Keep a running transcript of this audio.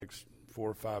4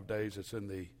 or 5 days it's in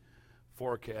the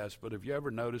forecast. But have you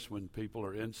ever noticed when people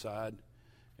are inside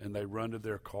and they run to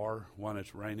their car when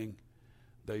it's raining,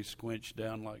 they squinch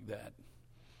down like that?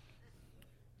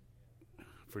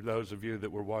 For those of you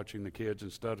that were watching the kids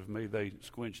instead of me, they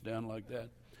squinch down like that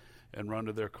and run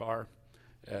to their car.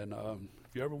 And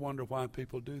if you ever wonder why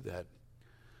people do that,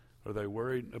 are they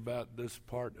worried about this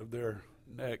part of their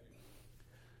neck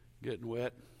getting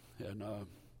wet?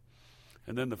 And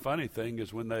then the funny thing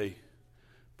is when they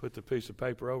put the piece of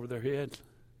paper over their head,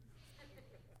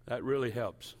 that really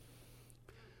helps.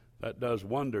 That does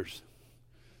wonders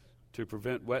to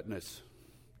prevent wetness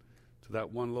to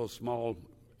that one little small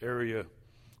area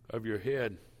of your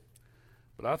head.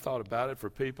 But I thought about it for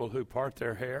people who part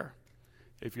their hair.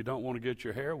 If you don't want to get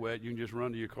your hair wet, you can just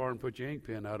run to your car and put your ink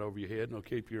pen out over your head, and it'll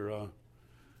keep your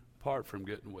part from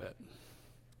getting wet.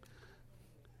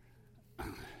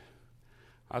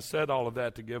 I said all of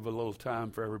that to give a little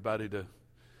time for everybody to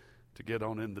get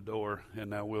on in the door, and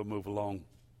now we'll move along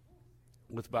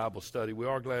with Bible study. We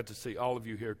are glad to see all of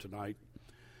you here tonight,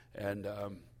 and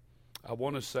I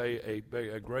want to say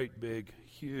a great, big,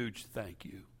 huge thank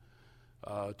you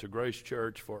to Grace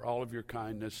Church for all of your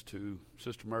kindness to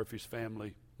Sister Murphy's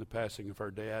family, the passing of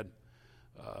her dad,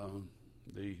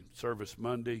 the service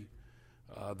Monday,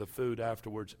 the food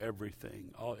afterwards,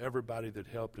 everything. Everybody that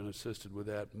helped and assisted with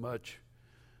that, much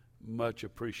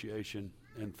appreciation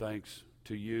and thanks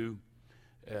to you.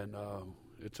 And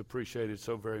it's appreciated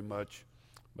so very much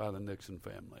by the Nixon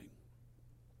family.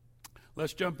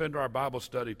 Let's jump into our Bible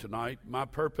study tonight. My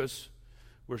purpose,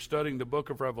 we're studying the book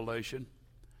of Revelation.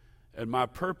 And my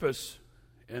purpose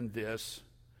in this,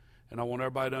 and I want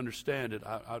everybody to understand it,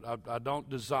 I don't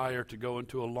desire to go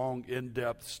into a long,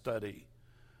 in-depth study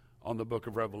on the book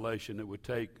of Revelation. It would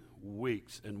take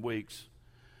weeks and weeks.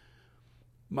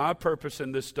 My purpose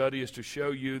in this study is to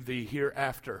show you the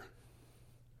hereafter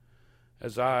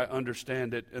as I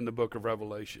understand it in the book of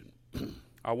Revelation.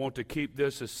 I want to keep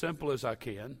this as simple as I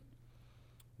can.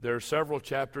 There are several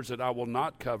chapters that I will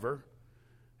not cover.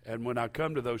 And when I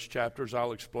come to those chapters,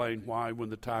 I'll explain why when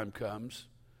the time comes.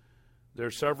 There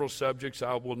are several subjects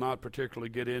I will not particularly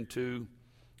get into,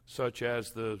 such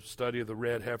as the study of the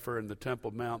red heifer and the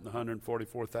Temple Mount and the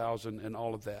 144,000 and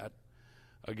all of that.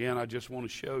 Again, I just want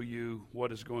to show you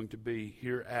what is going to be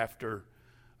hereafter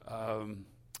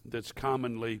that's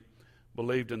commonly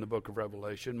believed in the book of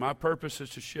Revelation. My purpose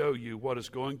is to show you what is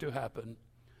going to happen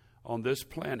on this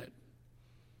planet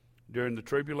during the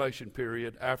tribulation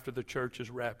period after the church is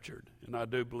raptured. And I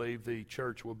do believe the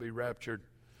church will be raptured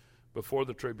before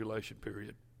the tribulation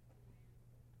period.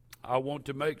 I want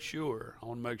to make sure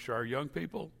our young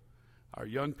people,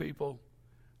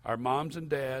 our moms and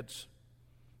dads,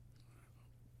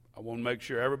 I want to make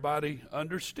sure everybody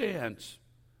understands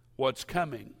what's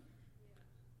coming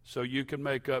so you can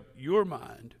make up your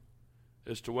mind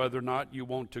as to whether or not you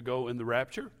want to go in the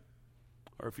rapture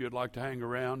or if you'd like to hang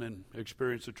around and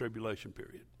experience the tribulation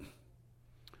period.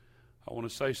 I want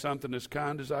to say something as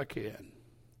kind as I can.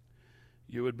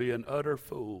 You would be an utter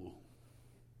fool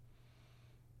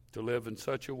to live in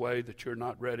such a way that you're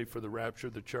not ready for the rapture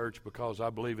of the church, because I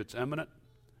believe it's imminent,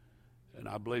 and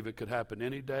I believe it could happen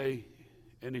any day,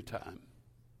 any time.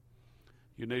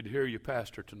 You need to hear your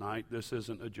pastor tonight. This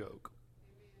isn't a joke.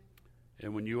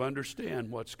 And when you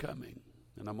understand what's coming,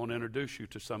 and I'm going to introduce you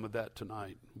to some of that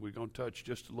tonight. We're going to touch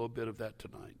just a little bit of that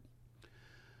tonight.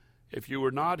 If you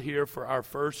were not here for our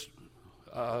first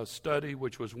study,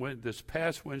 which was this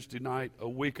past Wednesday night, a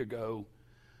week ago,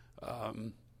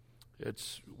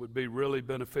 it would be really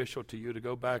beneficial to you to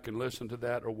go back and listen to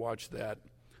that or watch that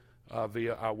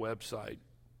via our website.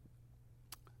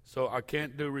 So I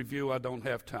can't do review. I don't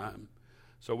have time.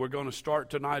 So we're going to start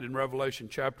tonight in Revelation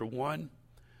chapter 1.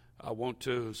 I want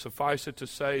to suffice it to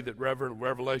say that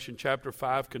Revelation chapter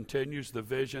 5 continues the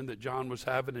vision that John was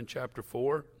having in chapter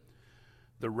 4.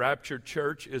 The raptured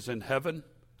church is in heaven,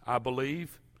 I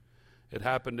believe. It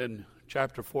happened in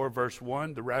chapter 4, verse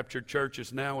 1. The raptured church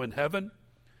is now in heaven,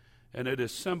 and it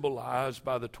is symbolized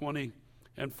by the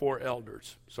 24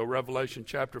 elders. So Revelation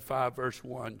chapter 5, verse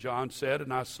 1, John said,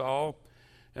 "And I saw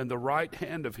in the right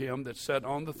hand of him that sat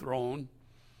on the throne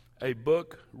a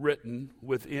book written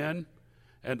within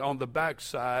and on the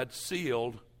backside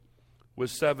sealed with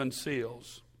 7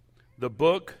 seals. The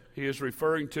book he is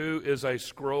referring to is a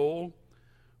scroll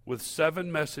with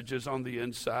 7 messages on the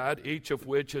inside, each of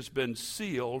which has been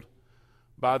sealed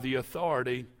by the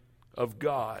authority of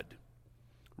God.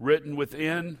 Written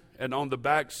within and on the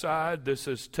backside, this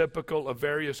is typical of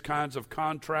various kinds of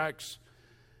contracts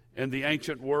in the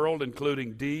ancient world,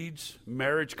 including deeds,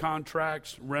 marriage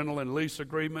contracts, rental and lease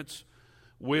agreements,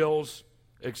 wills,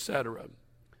 etc.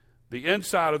 The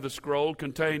inside of the scroll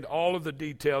contained all of the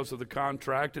details of the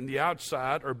contract, and the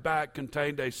outside or back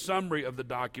contained a summary of the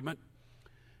document.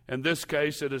 In this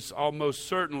case, it is almost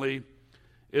certainly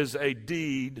is a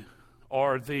deed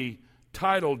or the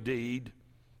title deed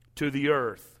to the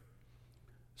earth.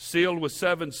 Sealed with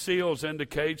 7 seals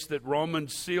indicates that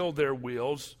Romans sealed their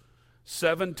wills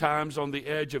 7 times on the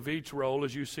edge of each roll,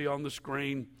 as you see on the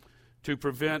screen, to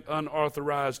prevent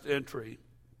unauthorized entry.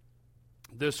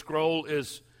 This scroll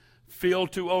is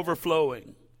filled to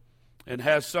overflowing and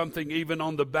has something even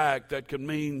on the back that can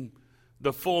mean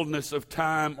the fullness of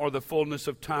time, or the fullness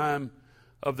of time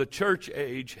of the church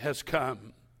age has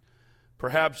come.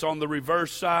 Perhaps on the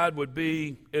reverse side would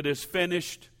be, it is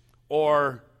finished,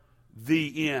 or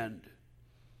the end.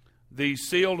 The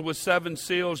sealed with 7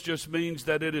 seals just means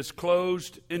that it is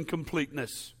closed in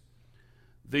completeness.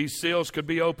 These seals could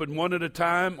be opened one at a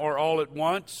time or all at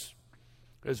once.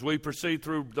 As we proceed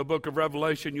through the book of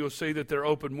Revelation, you'll see that they're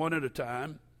open one at a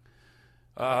time.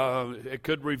 It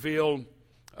could reveal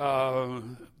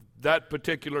that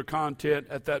particular content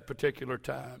at that particular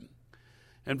time.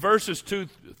 In verses 2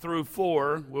 through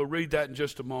 4, we'll read that in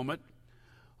just a moment,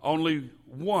 only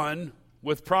one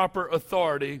with proper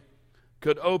authority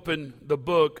could open the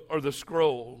book or the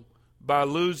scroll by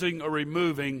losing or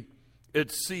removing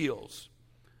its seals.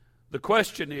 The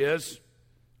question is,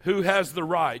 who has the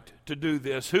right to do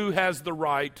this? Who has the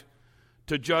right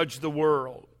to judge the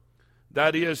world?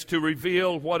 That is, to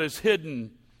reveal what is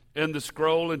hidden in the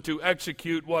scroll and to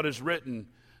execute what is written.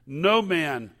 No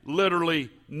man,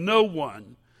 literally no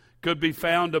one, could be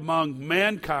found among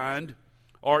mankind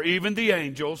or even the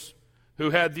angels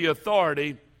who had the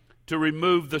authority to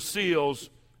remove the seals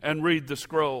and read the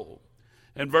scroll.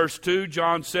 In verse 2,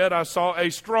 John said, I saw a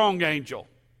strong angel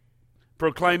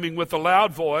proclaiming with a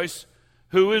loud voice,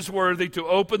 who is worthy to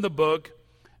open the book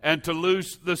and to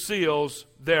loose the seals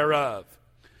thereof.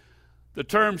 The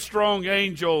term strong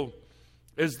angel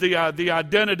is the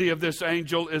identity of this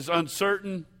angel is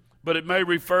uncertain, but it may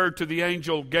refer to the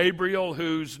angel Gabriel,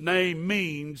 whose name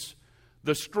means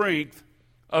the strength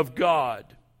of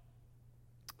God.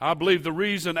 I believe the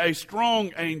reason a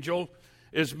strong angel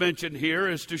is mentioned here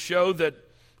is to show that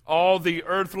all the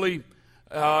earthly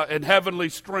and heavenly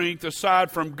strength,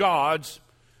 aside from God's,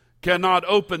 cannot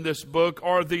open this book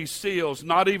or these seals,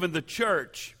 not even the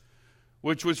church,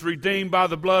 which was redeemed by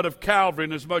the blood of Calvary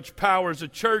and as much power as the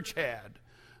church had.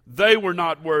 They were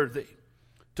not worthy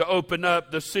to open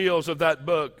up the seals of that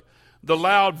book. The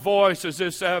loud voice is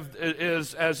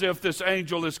as if this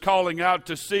angel is calling out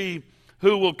to see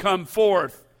who will come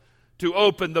forth to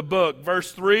open the book.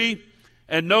 Verse 3,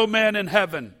 and no man in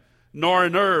heaven, nor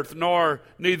in earth, nor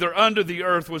neither under the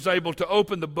earth was able to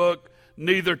open the book,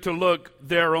 neither to look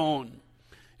thereon.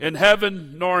 In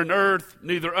heaven, nor in earth,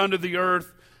 neither under the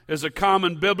earth, is a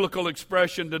common biblical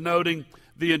expression denoting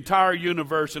the entire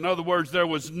universe. In other words, there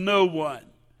was no one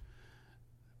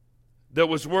that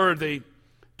was worthy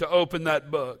to open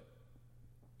that book.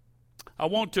 I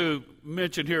want to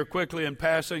mention here quickly in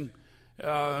passing,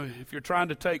 if you're trying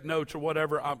to take notes or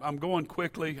whatever, I'm going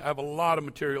quickly. I have a lot of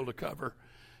material to cover.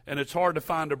 And it's hard to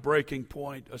find a breaking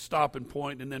point, a stopping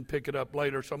point, and then pick it up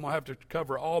later. So I'm going to have to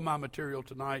cover all my material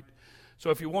tonight.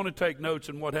 So if you want to take notes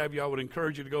and what have you, I would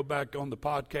encourage you to go back on the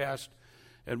podcast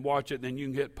and watch it. And then you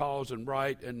can hit pause and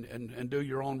write and do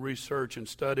your own research and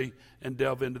study and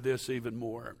delve into this even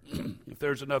more. If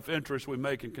there's enough interest, we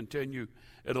may can continue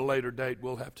at a later date.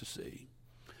 We'll have to see.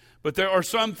 But there are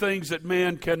some things that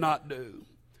man cannot do.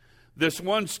 This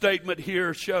one statement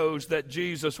here shows that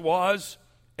Jesus was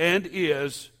and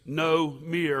is no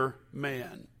mere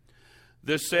man.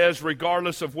 This says,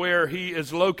 regardless of where he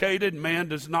is located, man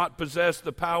does not possess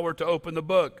the power to open the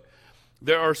book.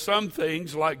 There are some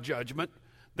things, like judgment,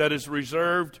 that is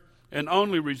reserved and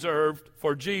only reserved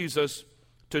for Jesus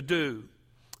to do.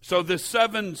 So this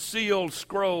 7-sealed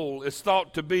scroll is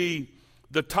thought to be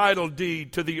the title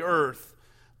deed to the earth.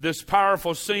 This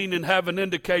powerful scene in heaven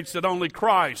indicates that only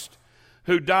Christ,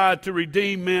 who died to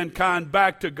redeem mankind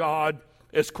back to God,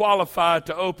 is qualified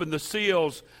to open the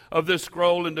seals of this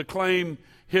scroll and to claim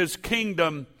his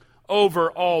kingdom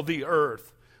over all the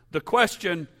earth. The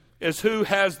question is, who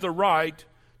has the right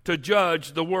to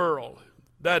judge the world?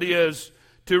 That is,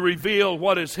 to reveal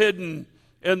what is hidden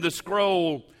in the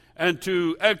scroll and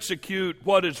to execute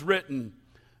what is written.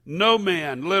 No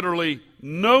man, literally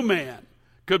no man,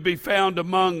 could be found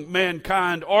among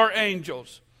mankind or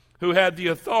angels who had the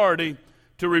authority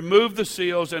to remove the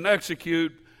seals and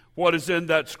execute what is in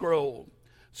that scroll.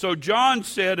 So John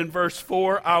said in verse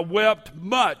 4, I wept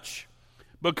much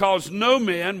because no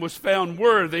man was found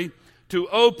worthy to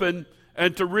open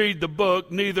and to read the book,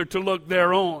 neither to look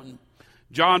thereon.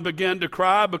 John began to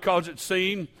cry because it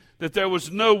seemed that there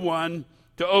was no one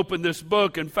to open this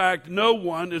book. In fact, no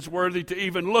one is worthy to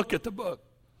even look at the book.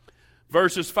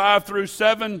 Verses 5 through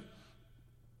 7,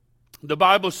 the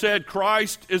Bible said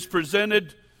Christ is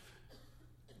presented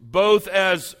both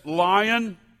as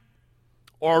lion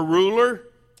or ruler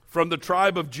from the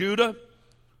tribe of Judah.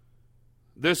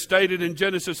 This stated in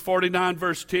Genesis 49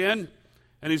 verse 10.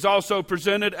 And he's also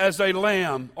presented as a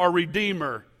lamb or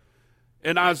redeemer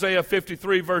in Isaiah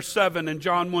 53 verse 7 and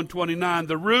John 1:29.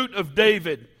 The root of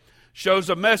David shows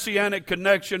a messianic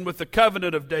connection with the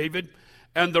covenant of David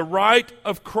and the right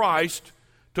of Christ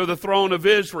to the throne of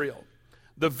Israel.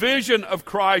 The vision of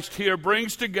Christ here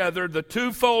brings together the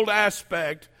twofold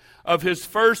aspect of his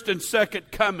first and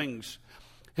second comings.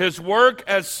 His work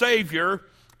as Savior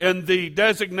in the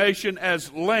designation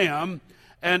as Lamb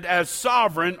and as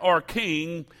sovereign or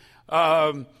king,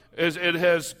 Christ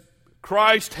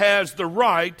has the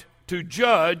right to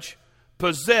judge,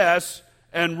 possess,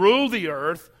 and rule the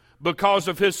earth because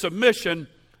of his submission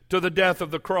to the death of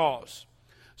the cross.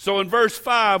 So in verse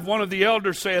 5, one of the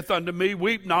elders saith unto me,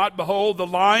 Weep not, behold, the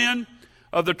Lion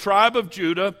of the tribe of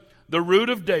Judah, the root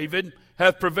of David,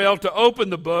 hath prevailed to open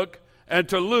the book and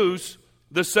to loose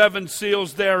the 7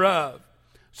 seals thereof.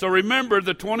 So remember,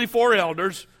 the 24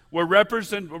 elders were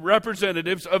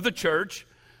representatives of the church.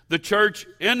 The church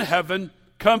in heaven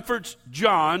comforts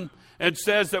John and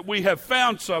says that we have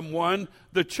found someone,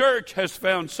 the church has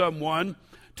found someone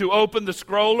to open the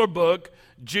scroll or book.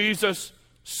 Jesus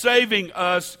saving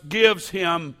us gives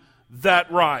him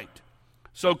that right.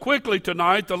 So quickly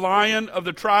tonight, the Lion of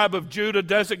the tribe of Judah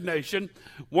designation,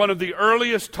 one of the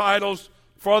earliest titles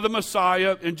for the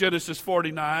Messiah in Genesis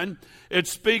 49. It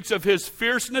speaks of his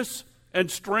fierceness and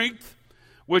strength,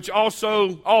 which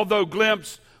also, although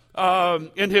glimpsed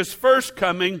in his first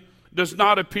coming, does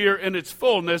not appear in its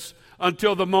fullness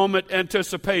until the moment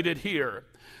anticipated here.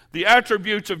 The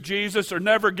attributes of Jesus are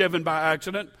never given by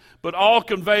accident, but all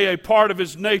convey a part of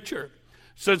his nature.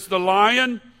 Since the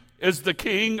lion is the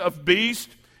king of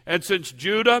beasts, and since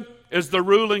Judah is the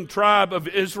ruling tribe of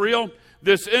Israel,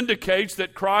 this indicates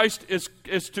that Christ is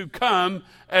to come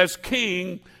as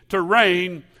king to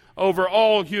reign over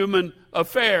all human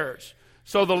affairs.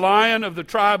 So the Lion of the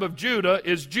tribe of Judah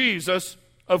is Jesus,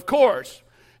 of course.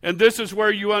 And this is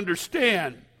where you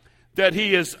understand that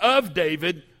he is of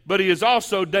David, but he is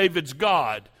also David's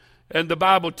God. And the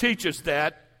Bible teaches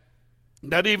that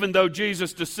even though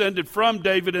Jesus descended from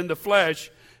David in the flesh,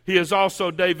 he is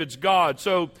also David's God.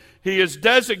 So he is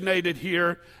designated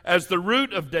here as the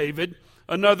root of David,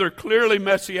 another clearly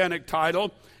messianic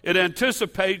title. It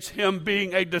anticipates him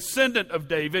being a descendant of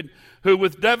David who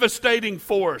with devastating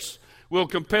force will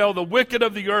compel the wicked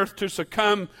of the earth to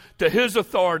succumb to his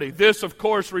authority. This, of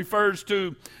course, refers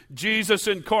to Jesus'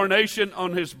 incarnation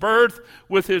on his birth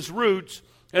with his roots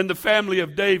in the family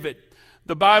of David.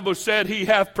 The Bible said he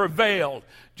hath prevailed.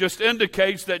 Just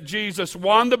indicates that Jesus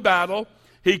won the battle.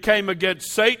 He came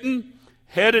against Satan,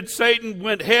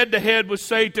 went head to head with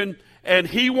Satan, and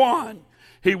he won.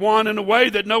 He won in a way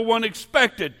that no one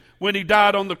expected when he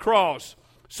died on the cross.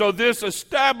 So this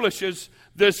establishes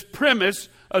the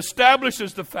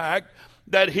fact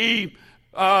that he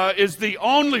is the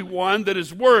only one that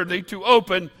is worthy to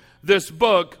open this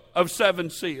book of 7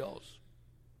 seals.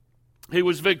 He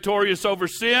was victorious over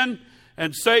sin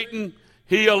and Satan.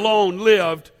 He alone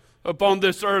lived upon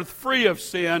this earth free of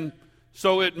sin,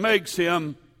 so it makes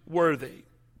him worthy.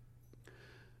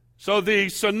 So the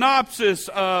synopsis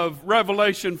of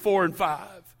Revelation 4 and 5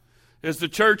 is the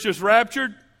church is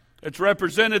raptured. It's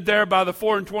represented there by the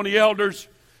 24 elders.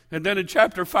 And then in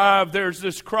chapter 5, there's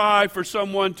this cry for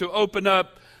someone to open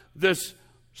up this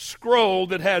scroll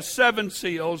that has 7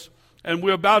 seals. And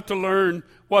we're about to learn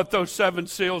what those 7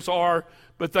 seals are.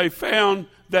 But they found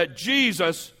that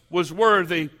Jesus was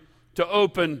worthy to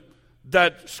open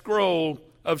that scroll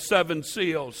of 7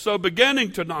 seals. So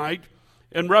beginning tonight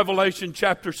in Revelation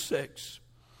chapter 6.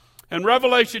 In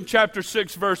Revelation chapter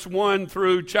 6, verse 1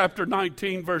 through chapter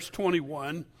 19, verse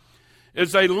 21,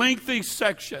 is a lengthy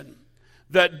section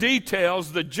that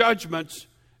details the judgments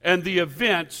and the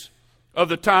events of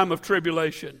the time of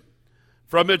tribulation.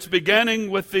 From its beginning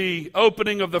with the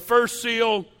opening of the first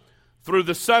seal, through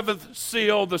the 7th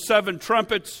seal, the 7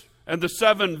 trumpets, and the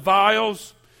 7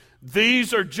 vials,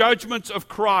 these are judgments of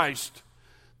Christ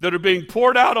that are being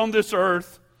poured out on this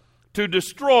earth to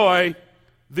destroy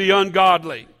the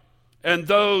ungodly and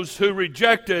those who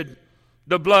rejected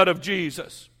the blood of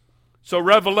Jesus. So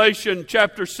Revelation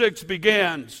chapter 6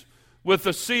 begins with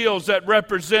the seals that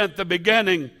represent the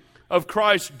beginning of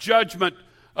Christ's judgment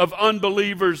of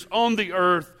unbelievers on the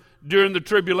earth during the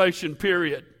tribulation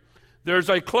period. There's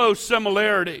a close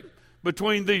similarity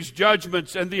between these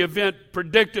judgments and the event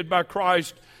predicted by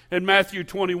Christ in Matthew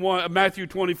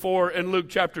 24 and Luke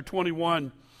chapter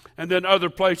 21, and then other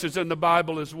places in the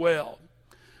Bible as well.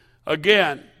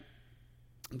 Again,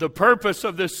 the purpose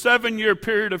of this 7-year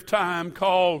period of time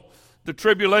called the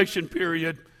tribulation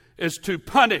period is to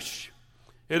punish.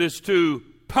 It is to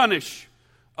punish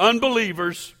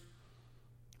unbelievers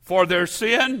for their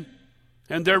sin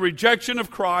and their rejection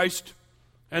of Christ.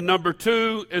 And number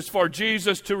 2 is for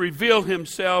Jesus to reveal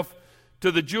himself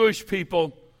to the Jewish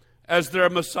people as their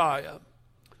Messiah.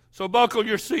 So buckle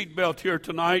your seatbelt here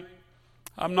tonight.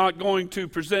 I'm not going to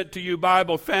present to you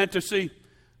Bible fantasy.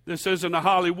 This isn't a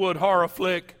Hollywood horror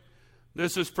flick.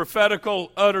 This is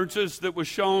prophetical utterances that was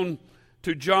shown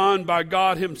to John by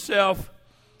God himself.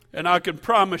 And I can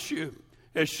promise you,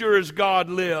 as sure as God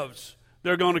lives,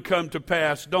 they're going to come to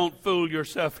pass. Don't fool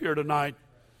yourself here tonight.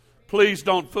 Please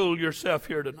don't fool yourself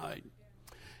here tonight.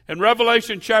 In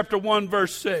Revelation chapter 1,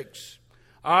 verse 6,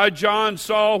 I, John,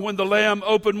 saw when the Lamb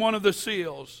opened one of the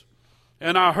seals,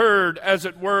 and I heard, as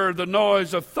it were, the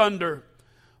noise of thunder,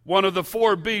 one of the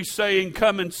 4 beasts saying,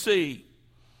 "Come and see."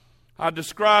 I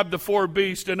described the 4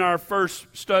 beasts in our first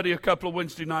study a couple of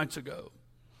Wednesday nights ago.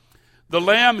 The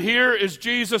Lamb here is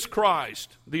Jesus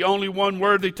Christ, the only one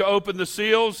worthy to open the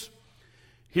seals.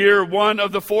 Here, one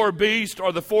of the 4 beasts,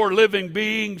 or the 4 living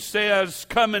beings, says,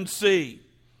 "Come and see."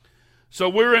 So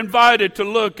we're invited to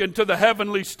look into the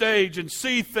heavenly stage and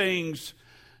see things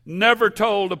never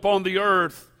told upon the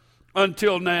earth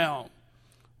until now.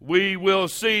 We will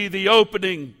see the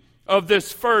opening of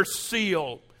this first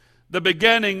seal, the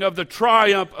beginning of the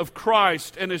triumph of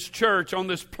Christ and his church on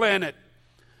this planet.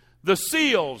 The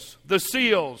seals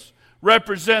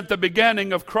represent the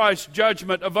beginning of Christ's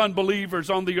judgment of unbelievers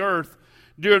on the earth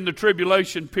during the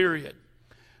tribulation period.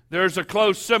 There's a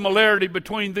close similarity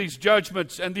between these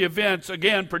judgments and the events,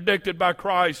 again, predicted by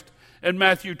Christ in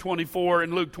Matthew 24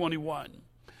 and Luke 21.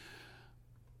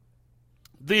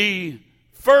 The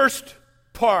first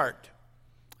part,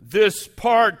 this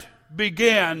part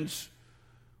begins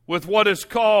with what is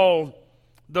called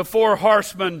the 4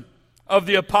 horsemen of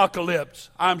the apocalypse.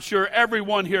 I'm sure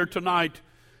everyone here tonight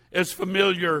is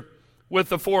familiar with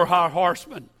the 4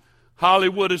 horsemen.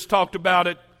 Hollywood has talked about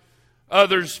it.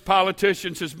 Others,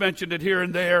 politicians, has mentioned it here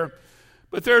and there.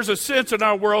 But there's a sense in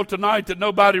our world tonight that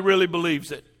nobody really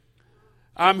believes it.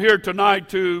 I'm here tonight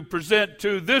to present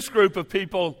to this group of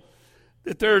people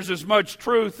that there's as much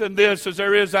truth in this as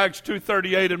there is Acts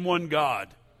 2:38 and one God.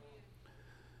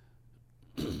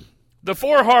 The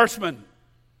 4 horsemen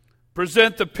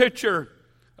present the picture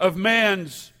of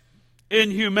man's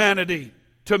inhumanity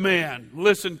to man.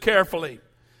 Listen carefully.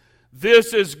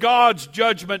 This is God's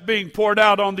judgment being poured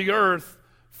out on the earth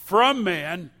from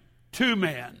man to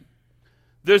man.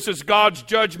 This is God's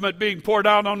judgment being poured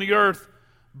out on the earth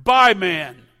by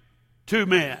man to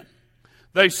man.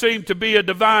 They seem to be a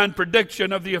divine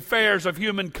prediction of the affairs of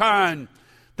humankind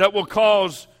that will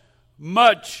cause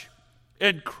much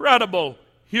incredible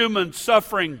human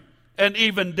suffering and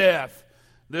even death.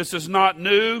 This is not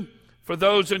new, for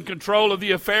those in control of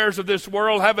the affairs of this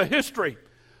world have a history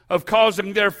of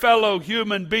causing their fellow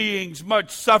human beings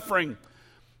much suffering,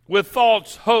 with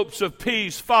false hopes of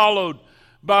peace followed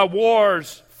by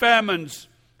wars, famines,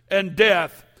 and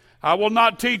death. I will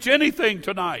not teach anything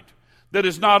tonight that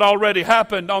has not already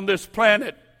happened on this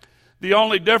planet. The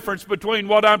only difference between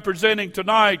what I'm presenting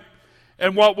tonight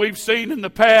and what we've seen in the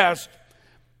past,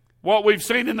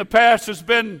 has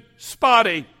been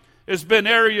spotty, has been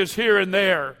areas here and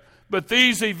there, but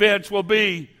these events will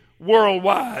be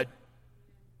worldwide.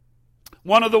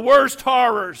 One of the worst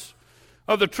horrors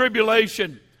of the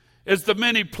tribulation is the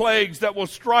many plagues that will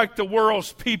strike the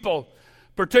world's people,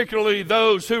 particularly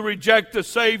those who reject the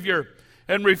Savior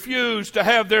and refuse to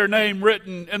have their name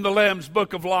written in the Lamb's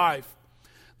Book of Life.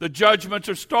 The judgments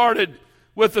are started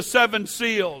with the 7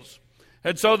 seals.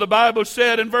 And so the Bible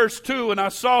said in verse 2, "And I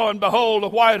saw and behold a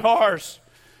white horse,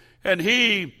 and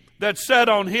he that sat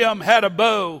on him had a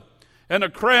bow, and a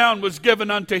crown was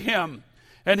given unto him,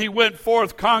 and he went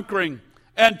forth conquering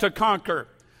and to conquer."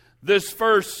 This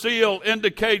first seal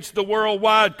indicates the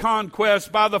worldwide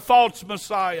conquest by the false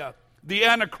Messiah, the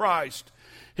Antichrist.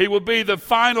 He will be the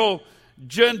final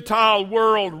Gentile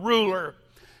world ruler.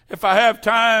 If I have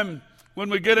time, when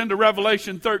we get into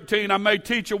Revelation 13, I may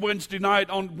teach a Wednesday night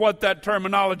on what that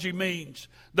terminology means.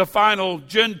 The final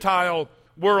Gentile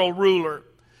world ruler.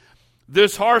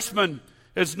 This horseman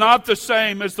is not the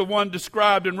same as the one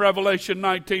described in Revelation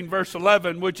 19, verse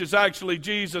 11, which is actually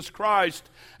Jesus Christ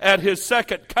at his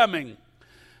second coming.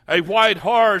 A white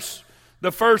horse,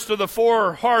 the first of the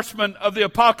 4 horsemen of the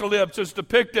apocalypse, is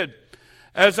depicted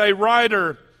as a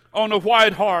rider on a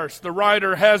white horse. The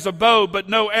rider has a bow but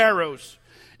no arrows,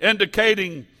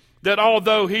 indicating that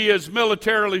although he is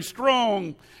militarily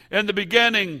strong in the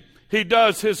beginning, he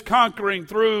does his conquering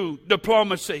through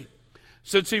diplomacy.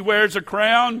 Since he wears a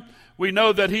crown, we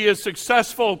know that he is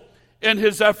successful in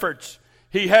his efforts.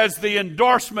 He has the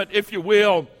endorsement, if you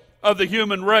will, of the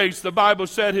human race. The Bible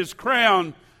said his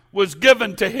crown was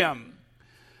given to him.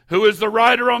 Who is the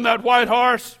rider on that white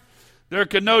horse? There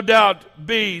can no doubt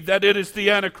be that it is the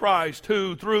Antichrist,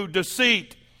 who through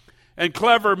deceit and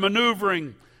clever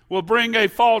maneuvering will bring a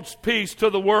false peace to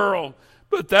the world.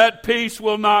 But that peace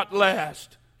will not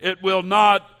last. It will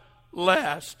not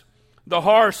last. The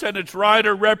horse and its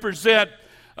rider represent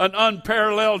an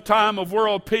unparalleled time of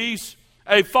world peace,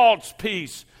 a false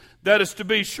peace that is to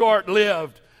be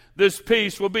short-lived. This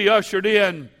peace will be ushered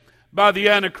in by the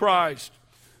Antichrist.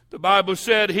 The Bible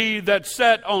said, he that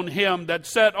sat on him, that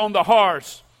sat on the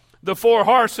horse, the four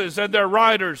horses and their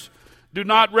riders do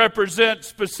not represent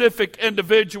specific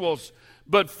individuals,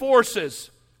 but forces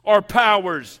or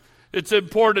powers. It's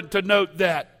important to note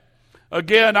that.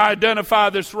 Again, I identify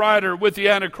this rider with the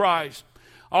Antichrist.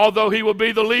 Although he will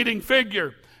be the leading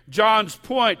figure, John's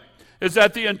point is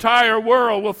that the entire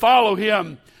world will follow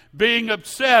him, being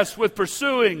obsessed with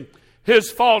pursuing his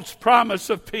false promise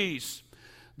of peace.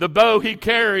 The bow he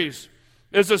carries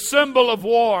is a symbol of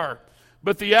war,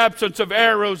 but the absence of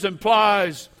arrows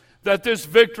implies that this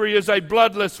victory is a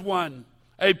bloodless one,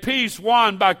 a peace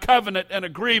won by covenant and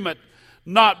agreement,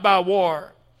 not by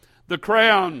war. The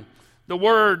crown, the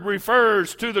word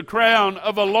refers to the crown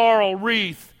of a laurel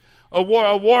wreath,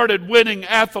 awarded winning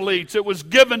athletes. It was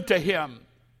given to him.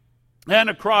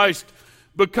 Antichrist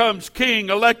becomes king,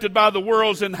 elected by the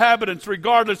world's inhabitants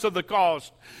regardless of the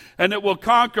cost, and it will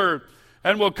conquer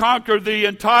the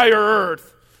entire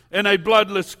earth in a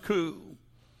bloodless coup.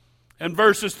 In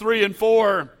verses 3 and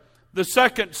 4, the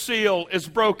second seal is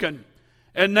broken,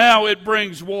 and now it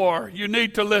brings war. You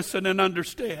need to listen and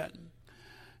understand.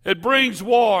 It brings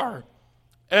war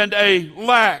and a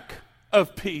lack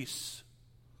of peace.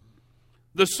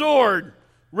 The sword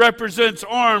represents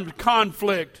armed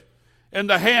conflict in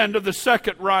the hand of the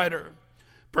second rider.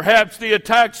 Perhaps the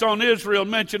attacks on Israel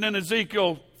mentioned in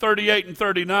Ezekiel 38 and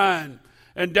 39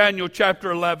 and Daniel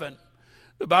chapter 11.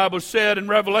 The Bible said in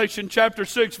Revelation chapter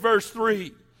 6 verse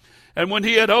 3, and when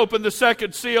he had opened the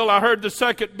second seal, I heard the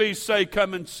second beast say,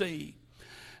 come and see.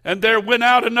 And there went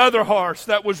out another horse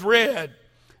that was red,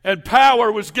 and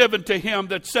power was given to him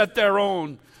that sat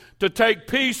thereon to take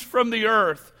peace from the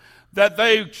earth, that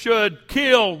they should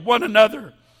kill one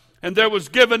another. And there was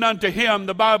given unto him,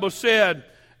 the Bible said,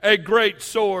 a great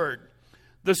sword.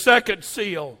 The second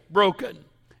seal broken.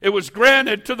 It was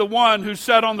granted to the one who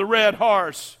sat on the red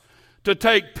horse to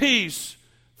take peace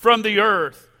from the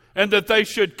earth, and that they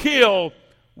should kill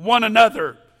one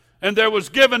another. And there was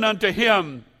given unto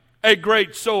him a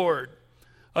great sword.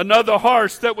 Another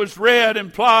horse that was red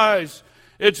implies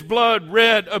its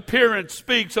blood-red appearance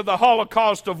speaks of the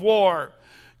Holocaust of war.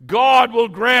 God will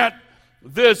grant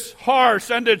this horse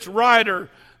and its rider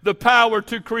the power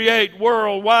to create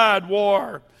worldwide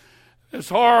war. As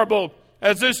horrible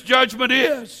as this judgment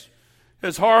is,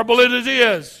 as horrible as it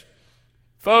is,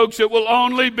 folks, it will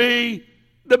only be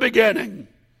the beginning.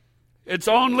 It's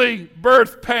only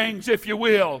birth pangs, if you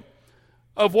will,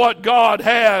 of what God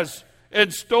has in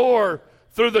store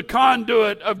through the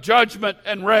conduit of judgment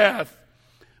and wrath.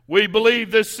 We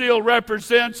believe this seal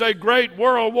represents a great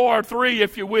World War III,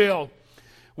 if you will.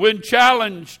 When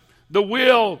challenged, the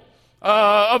will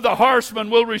of the horseman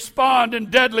will respond in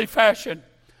deadly fashion,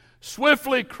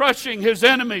 swiftly crushing his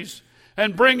enemies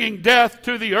and bringing death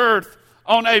to the earth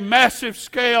on a massive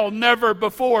scale never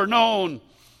before known.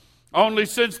 Only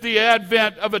since the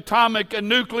advent of atomic and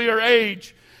nuclear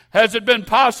age has it been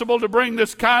possible to bring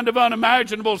this kind of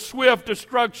unimaginable swift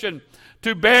destruction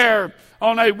to bear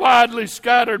on a widely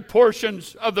scattered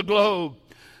portions of the globe.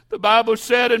 The Bible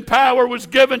said, and power was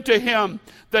given to him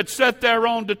that sat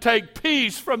thereon to take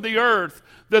peace from the earth,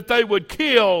 that they would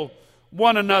kill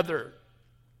one another.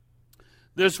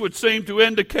 This would seem to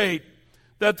indicate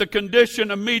that the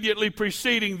condition immediately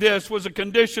preceding this was a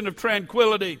condition of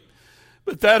tranquility,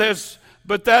 but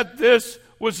that this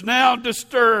was now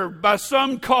disturbed by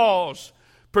some cause,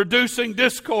 producing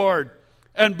discord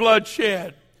and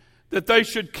bloodshed, that they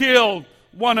should kill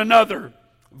one another.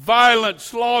 Violent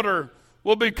slaughter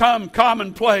will become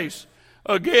commonplace.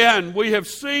 Again, we have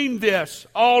seen this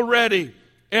already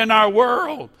in our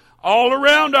world, all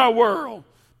around our world,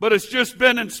 but it's just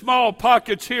been in small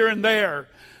pockets here and there.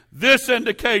 This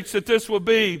indicates that this will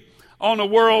be on a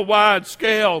worldwide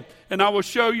scale, and I will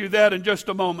show you that in just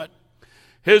a moment.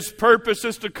 His purpose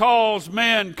is to cause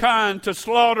mankind to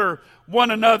slaughter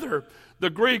one another. The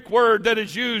Greek word that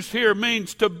is used here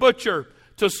means to butcher,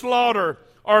 to slaughter,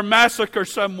 or massacre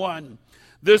someone.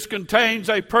 This contains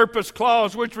a purpose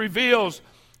clause which reveals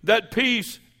that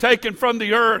peace taken from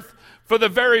the earth for the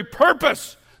very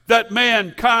purpose that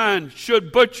mankind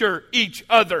should butcher each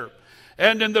other.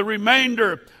 And in the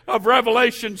remainder of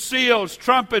Revelation seals,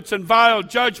 trumpets, and vile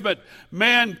judgment,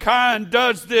 mankind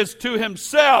does this to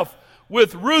himself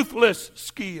with ruthless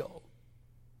skill.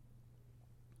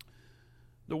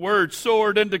 The word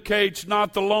sword indicates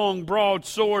not the long, broad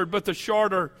sword, but the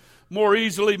shorter, more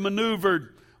easily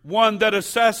maneuvered one that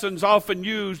assassins often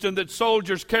used and that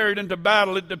soldiers carried into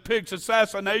battle. It depicts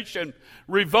assassination,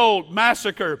 revolt,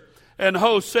 massacre, and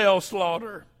wholesale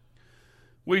slaughter.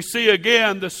 We see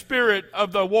again the spirit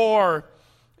of the war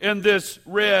in this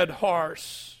red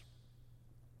horse.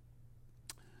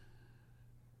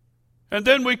 And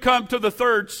then we come to the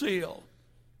third seal.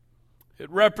 It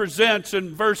represents,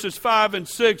 in verses 5 and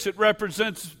 6, it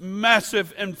represents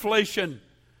massive inflation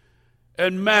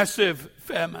and massive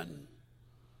famine.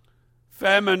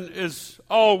 Famine is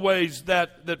always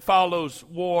that follows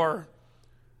war.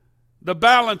 The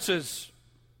balances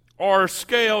or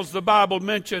scales the Bible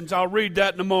mentions, I'll read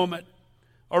that in a moment,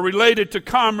 are related to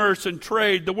commerce and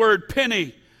trade. The word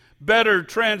penny, better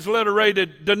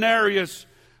transliterated denarius,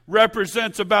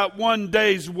 represents about 1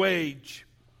 day's wage.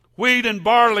 Wheat and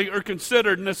barley are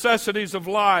considered necessities of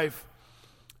life.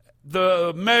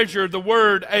 The measure, the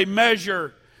word a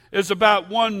measure, is about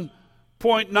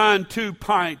 1.92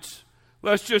 pints.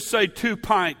 Let's just say 2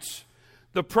 pints.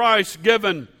 The price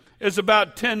given is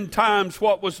about 10 times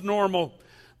what was normal.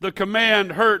 The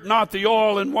command, hurt not the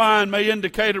oil and wine, may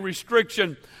indicate a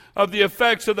restriction of the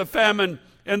effects of the famine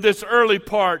in this early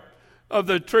part of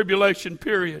the tribulation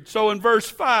period. So in verse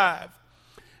 5,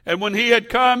 and when he had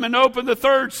come and opened the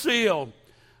third seal,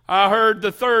 I heard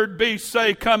the third beast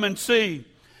say, Come and see.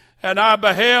 And I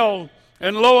beheld,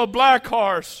 and lo, a black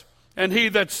horse, and he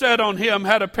that sat on him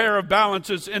had a pair of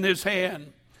balances in his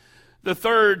hand. The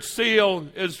third seal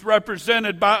is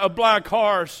represented by a black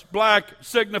horse, black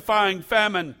signifying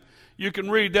famine. You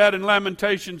can read that in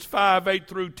Lamentations 5, 8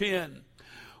 through 10.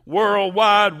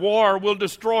 Worldwide war will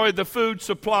destroy the food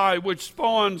supply, which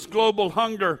spawns global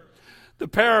hunger. The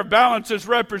pair of balances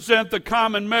represent the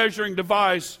common measuring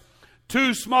device.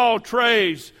 2 small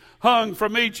trays hung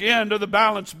from each end of the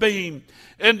balance beam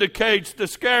indicates the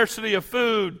scarcity of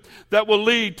food that will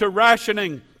lead to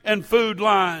rationing and food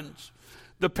lines.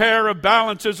 The pair of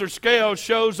balances or scales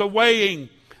shows a weighing.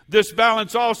 This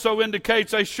balance also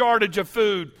indicates a shortage of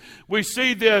food. We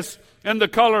see this in the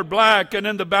color black and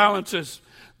in the balances.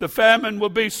 The famine will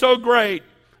be so great,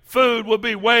 food will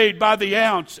be weighed by the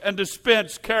ounce and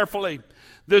dispensed carefully.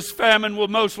 This famine will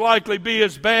most likely be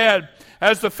as bad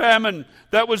as the famine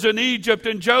that was in Egypt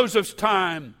in Joseph's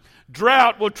time.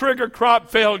 Drought will trigger crop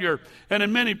failure, and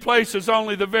in many places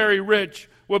only the very rich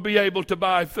will be able to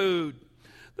buy food.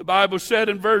 The Bible said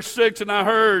in verse 6, And I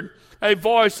heard a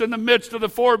voice in the midst of the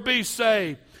 4 beasts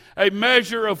say, A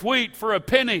measure of wheat for a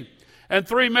penny, and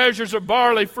 3 measures of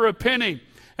barley for a penny.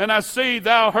 And I see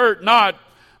thou hurt not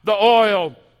the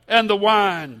oil and the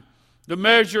wine. The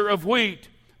measure of wheat,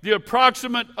 the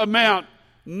approximate amount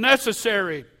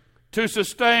necessary to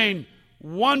sustain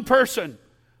one person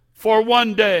for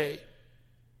 1 day.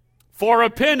 For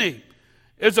a penny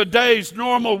is a day's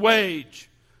normal wage.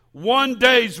 1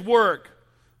 day's work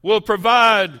will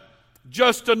provide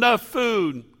just enough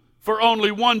food for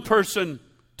only one person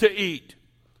to eat.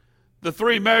 The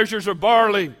 3 measures of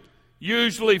barley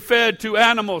usually fed to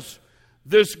animals.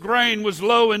 This grain was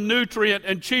low in nutrient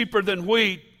and cheaper than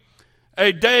wheat.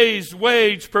 A day's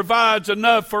wage provides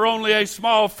enough for only a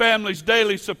small family's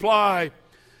daily supply.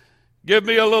 Give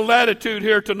me a little latitude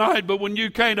here tonight, but when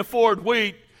you can't afford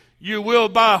wheat, you will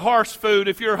buy horse food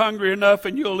if you're hungry enough,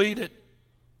 and you'll eat it.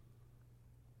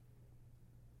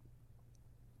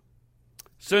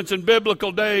 Since in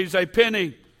biblical days a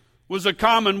penny was a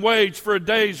common wage for a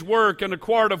day's work, and a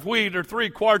quart of wheat or 3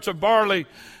 quarts of barley,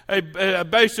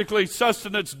 basically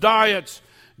sustenance diets,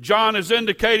 John is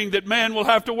indicating that man will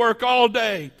have to work all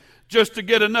day just to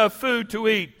get enough food to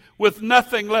eat, with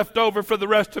nothing left over for the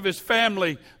rest of his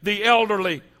family, the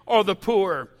elderly or the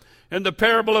poor. In the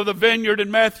parable of the vineyard in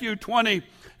Matthew 20,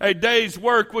 a day's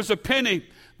work was a penny.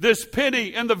 This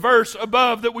penny in the verse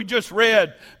above that we just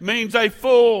read means a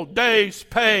full day's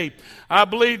pay. I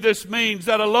believe this means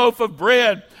that a loaf of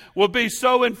bread will be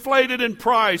so inflated in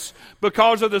price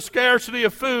because of the scarcity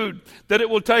of food that it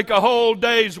will take a whole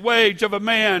day's wage of a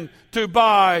man to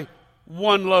buy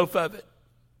 1 loaf of it.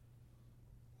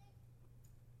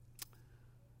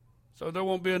 So there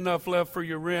won't be enough left for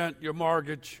your rent, your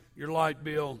mortgage, your light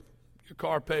bill, your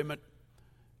car payment,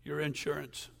 your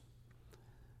insurance. I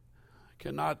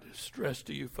cannot stress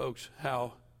to you folks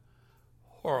how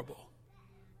horrible.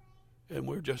 And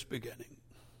we're just beginning.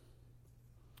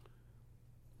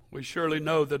 We surely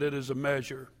know that it is a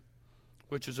measure,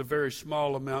 which is a very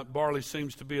small amount. Barley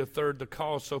seems to be a third the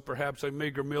cost, so perhaps a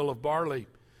meager meal of barley,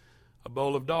 a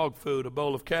bowl of dog food, a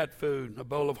bowl of cat food, a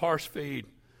bowl of horse feed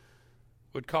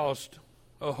would cost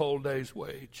a whole day's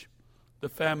wage. The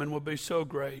famine will be so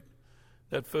great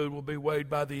that food will be weighed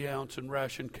by the ounce and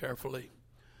rationed carefully.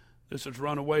 This is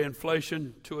runaway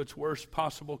inflation to its worst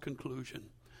possible conclusion.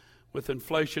 When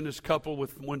inflation is coupled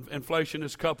with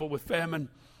famine,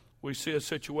 we see a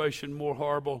situation more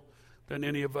horrible than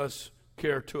any of us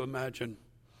care to imagine.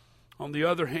 On the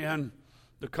other hand,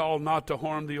 the call not to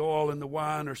harm the oil and the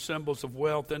wine are symbols of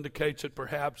wealth indicates that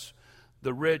perhaps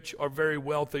the rich or very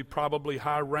wealthy, probably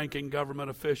high-ranking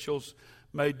government officials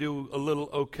may do a little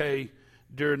okay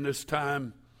during this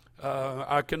time.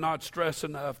 I cannot stress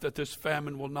enough that this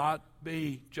famine will not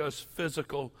be just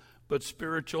physical, but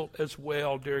spiritual as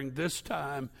well. During this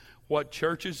time, what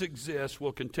churches exist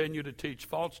will continue to teach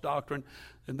false doctrine,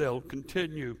 and they'll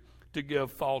continue to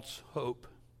give false hope.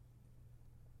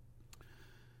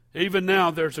 Even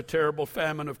now, there's a terrible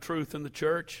famine of truth in the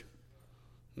church.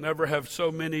 Never have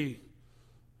so many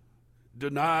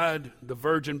denied the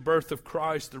virgin birth of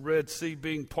Christ, the Red Sea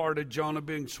being parted, Jonah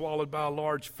being swallowed by a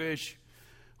large fish,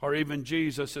 or even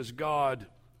Jesus as God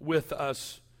with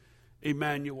us,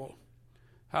 Emmanuel.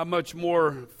 How much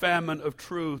more famine of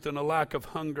truth and a lack of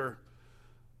hunger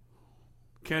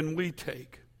can we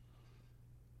take?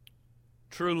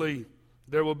 Truly,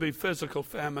 there will be physical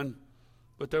famine,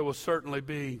 but there will certainly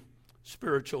be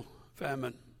spiritual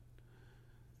famine.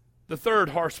 The third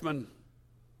horseman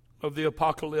of the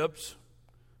apocalypse,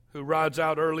 who rides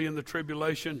out early in the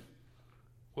tribulation,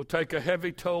 will take a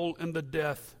heavy toll in the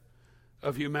death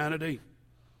of humanity.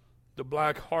 The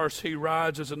black horse he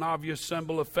rides is an obvious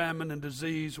symbol of famine and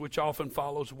disease, which often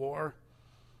follows war.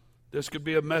 This could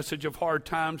be a message of hard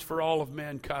times for all of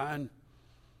mankind.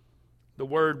 The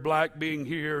word black being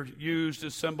here used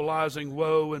as symbolizing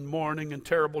woe and mourning and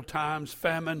terrible times,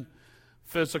 famine,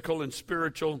 physical and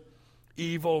spiritual,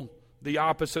 evil, the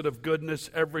opposite of goodness,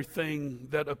 everything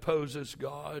that opposes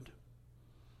God.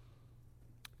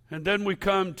 And then we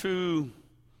come to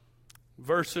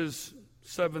verses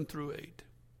 7 through 8.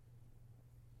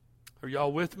 Are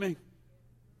y'all with me?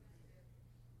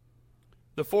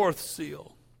 The fourth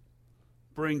seal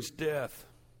brings death.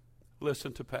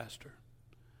 Listen to Pastor.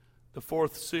 The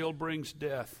fourth seal brings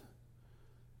death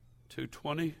to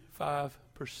 25%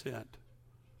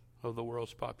 of the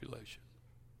world's population.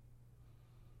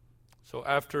 So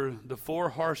after the four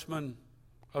horsemen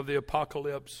of the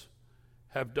apocalypse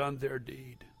have done their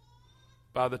deed,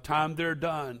 by the time they're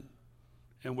done,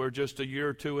 and we're just a year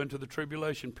or two into the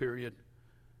tribulation period,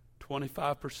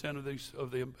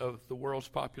 25% of the world's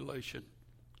population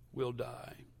will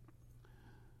die.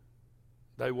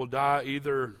 They will die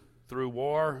either through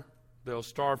war, they'll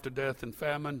starve to death in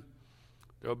famine,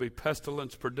 there'll be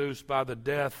pestilence produced by the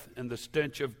death and the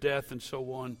stench of death and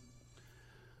so on.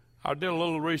 I did a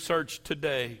little research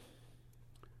today.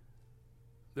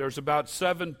 There's about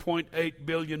 7.8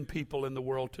 billion people in the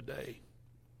world today.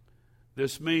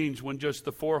 This means when just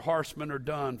the four horsemen are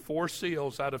done, 4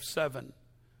 seals out of 7,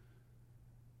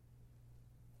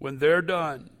 when they're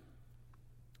done,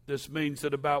 this means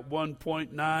that about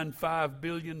 1.95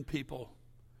 billion people,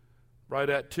 right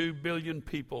at 2 billion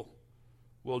people,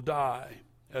 will die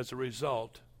as a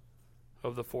result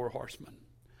of the four horsemen.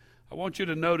 I want you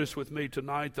to notice with me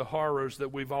tonight the horrors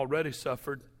that we've already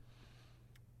suffered.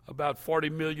 About 40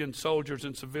 million soldiers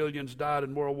and civilians died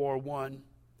in World War I.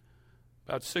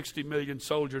 About 60 million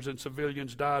soldiers and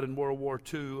civilians died in World War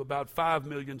II. About 5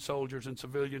 million soldiers and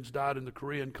civilians died in the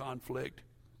Korean conflict.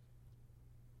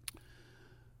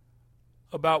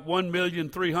 About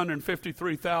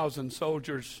 1,353,000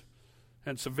 soldiers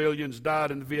and civilians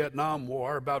died in the Vietnam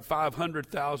War. About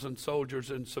 500,000 soldiers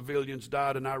and civilians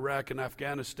died in Iraq and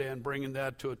Afghanistan, bringing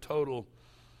that to a total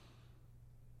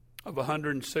of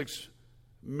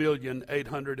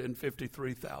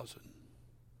 106,853,000.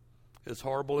 As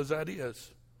horrible as that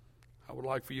is, I would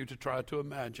like for you to try to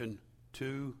imagine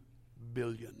 2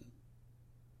 billion.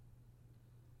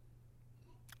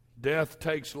 Death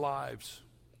takes lives,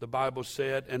 the Bible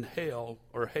said, and hell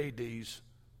or Hades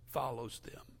follows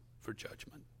them for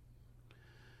judgment.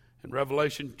 In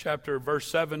Revelation chapter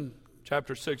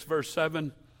 6, verse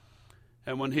 7,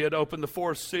 and when he had opened the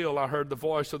fourth seal, I heard the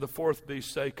voice of the fourth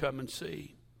beast say, "Come and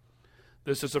see."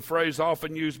 This is a phrase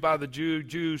often used by the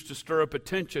Jews to stir up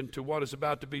attention to what is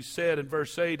about to be said. In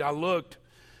verse 8, I looked,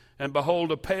 and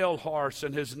behold, a pale horse,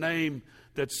 and his name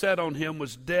that sat on him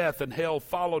was Death, and hell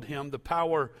followed him. The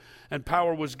power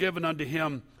was given unto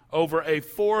him over a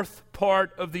fourth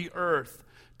part of the earth,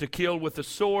 to kill with the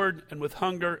sword, and with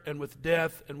hunger, and with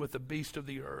death, and with the beast of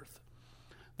the earth.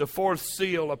 The fourth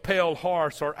seal, a pale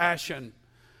horse, or ashen,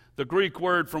 the Greek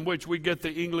word from which we get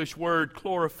the English word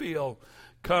chlorophyll,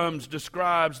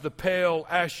 describes the pale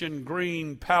ashen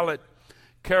green palette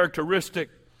characteristic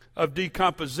of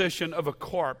decomposition of a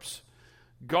corpse.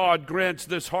 God grants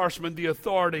this horseman the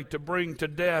authority to bring to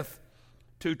death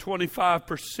to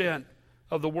 25%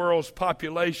 of the world's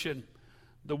population.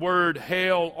 The word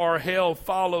hail or hell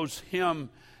follows him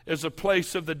is a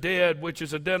place of the dead, which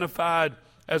is identified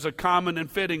as a common and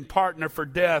fitting partner for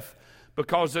death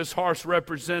because this horse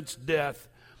represents death.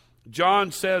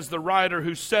 John says the rider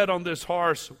who sat on this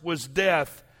horse was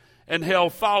Death, and hell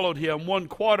followed him.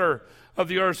 1/4 of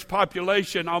the earth's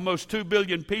population, almost 2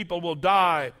 billion people, will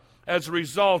die as a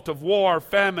result of war,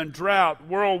 famine, drought,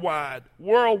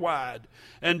 worldwide,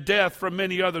 and death from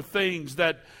many other things.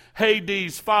 That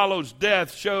Hades follows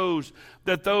death shows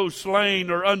that those slain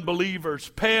are unbelievers.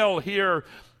 Pale here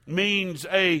means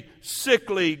a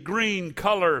sickly green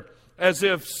color, as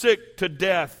if sick to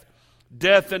death.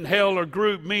 Death and hell are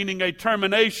grouped, meaning a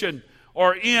termination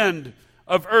or end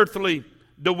of earthly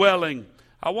dwelling.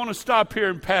 I want to stop here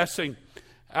in passing.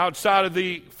 Outside of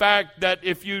the fact that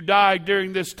if you die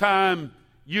during this time,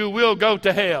 you will go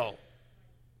to hell.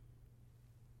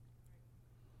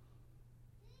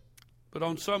 But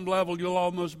on some level, you'll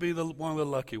almost be one of the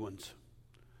lucky ones.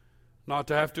 Not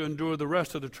to have to endure the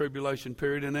rest of the tribulation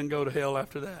period and then go to hell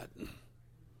after that.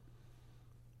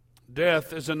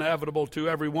 Death is inevitable to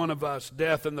every one of us.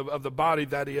 Death of the body,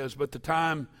 that is.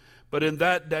 But in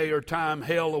that day or time,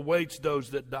 hell awaits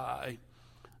those that die.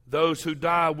 Those who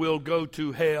die will go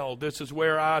to hell. This is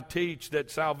where I teach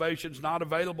that salvation's not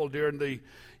available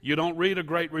you don't read a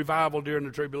great revival during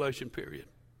the tribulation period.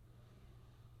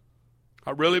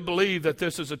 I really believe that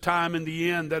this is a time in the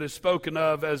end that is spoken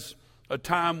of as a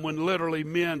time when literally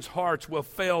men's hearts will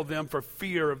fail them for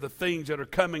fear of the things that are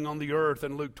coming on the earth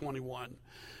in Luke 21.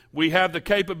 We have the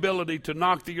capability to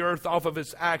knock the earth off of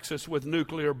its axis with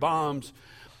nuclear bombs.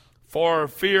 For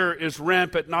fear is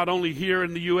rampant, not only here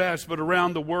in the U.S., but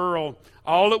around the world.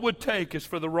 All it would take is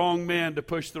for the wrong man to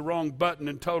push the wrong button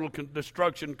and total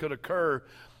destruction could occur.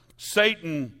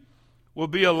 Satan will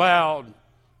be allowed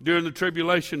during the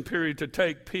tribulation period to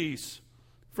take peace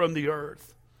from the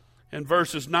earth. In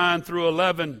verses 9 through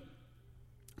 11,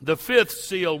 the fifth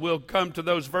seal, we'll come to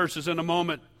those verses in a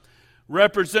moment,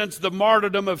 represents the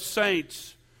martyrdom of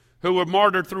saints who were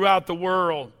martyred throughout the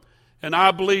world. And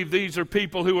I believe these are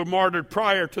people who were martyred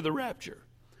prior to the rapture.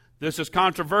 This is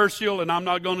controversial, and I'm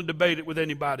not going to debate it with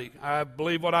anybody. I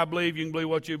believe what I believe. You can believe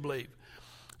what you believe.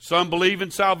 Some believe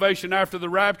in salvation after the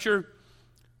rapture.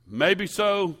 Maybe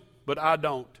so, but I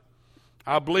don't.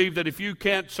 I believe that if you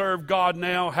can't serve God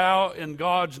now, how in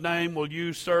God's name will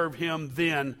you serve Him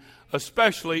then,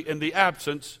 especially in the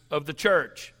absence of the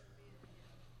church?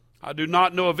 I do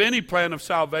not know of any plan of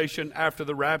salvation after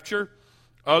the rapture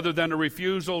other than a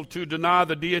refusal to deny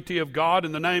the deity of God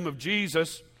in the name of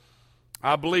Jesus.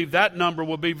 I believe that number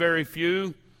will be very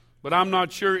few, but I'm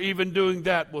not sure even doing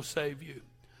that will save you.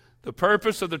 The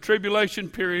purpose of the tribulation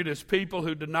period is people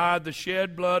who denied the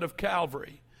shed blood of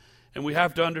Calvary, and we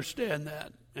have to understand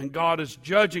that. And God is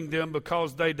judging them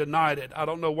because they denied it. I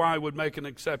don't know why He would make an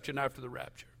exception after the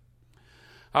rapture.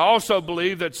 I also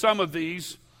believe that some of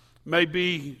these may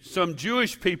be some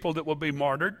Jewish people that will be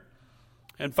martyred.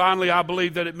 And finally, I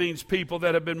believe that it means people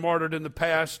that have been martyred in the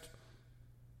past.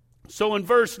 So in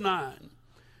verse 9,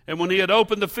 and when he had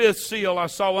opened the fifth seal, I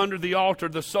saw under the altar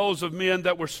the souls of men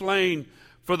that were slain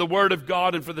for the word of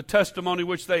God and for the testimony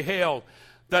which they held.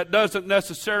 That doesn't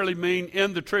necessarily mean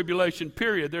in the tribulation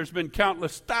period. There's been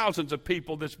countless thousands of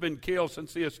people that's been killed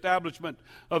since the establishment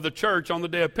of the church on the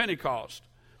day of Pentecost.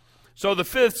 So the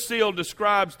fifth seal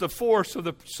describes the force of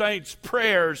the saints'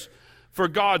 prayers for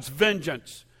God's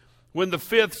vengeance. When the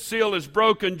fifth seal is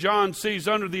broken, John sees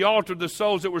under the altar the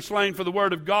souls that were slain for the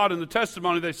word of God and the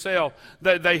testimony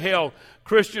they held.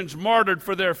 Christians martyred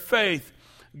for their faith.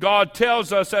 God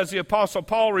tells us, as the Apostle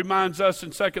Paul reminds us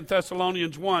in 2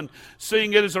 Thessalonians 1,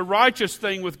 seeing it is a righteous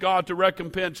thing with God to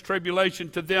recompense tribulation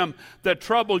to them that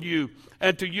trouble you,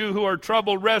 and to you who are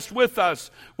troubled rest with us,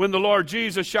 when the Lord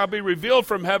Jesus shall be revealed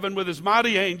from heaven with his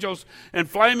mighty angels in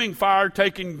flaming fire,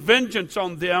 taking vengeance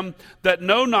on them that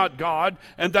know not God,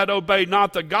 and that obey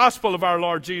not the gospel of our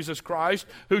Lord Jesus Christ,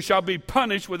 who shall be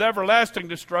punished with everlasting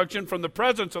destruction from the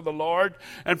presence of the Lord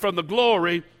and from the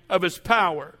glory of his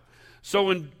power.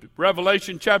 So in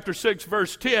Revelation chapter 6,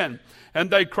 verse 10, and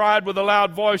they cried with a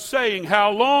loud voice, saying,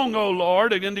 How long, O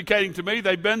Lord? And indicating to me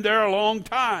they've been there a long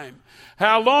time.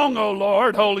 How long, O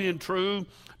Lord, holy and true,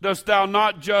 dost thou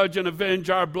not judge and avenge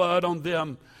our blood on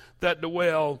them that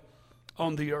dwell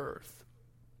on the earth?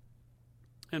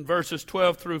 In verses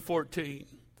 12 through 14,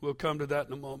 we'll come to that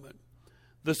in a moment.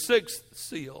 The sixth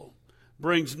seal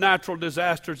brings natural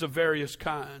disasters of various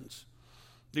kinds.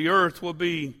 The earth will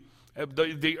be,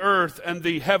 the earth and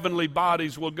the heavenly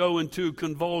bodies will go into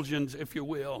convulsions, if you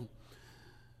will.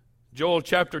 Joel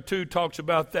chapter 2 talks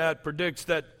about that, predicts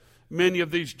that many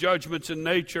of these judgments in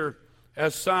nature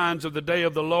as signs of the day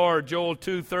of the Lord. Joel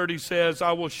 2:30 says,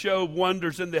 I will show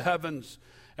wonders in the heavens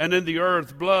and in the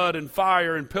earth, blood and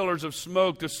fire and pillars of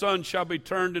smoke. The sun shall be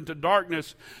turned into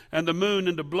darkness and the moon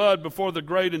into blood before the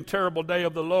great and terrible day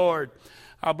of the Lord.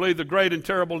 I believe the great and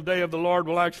terrible day of the Lord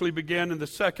will actually begin in the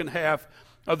second half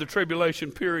of the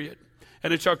tribulation period.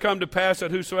 And it shall come to pass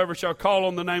that whosoever shall call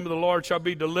on the name of the Lord shall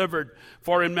be delivered.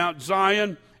 For in Mount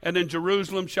Zion and in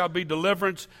Jerusalem shall be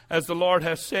deliverance, as the Lord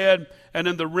has said, and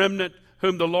in the remnant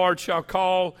whom the Lord shall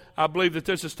call. I believe that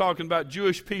this is talking about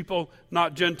Jewish people,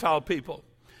 not Gentile people.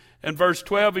 In verse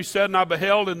 12 he said, And I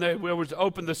beheld, and there was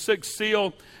opened the sixth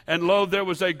seal, and lo, there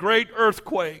was a great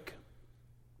earthquake.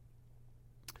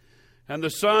 And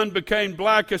the sun became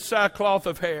black as sackcloth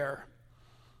of hair,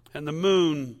 and the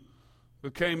moon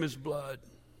became as blood.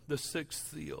 The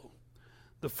sixth seal.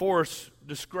 The force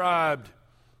described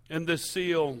in this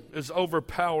seal is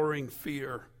overpowering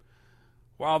fear.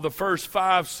 While the first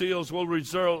five seals will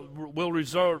result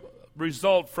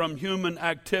from human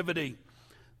activity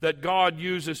that God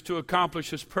uses to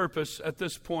accomplish his purpose, at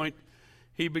this point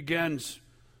he begins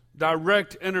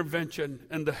direct intervention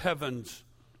in the heavens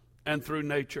and through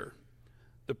nature.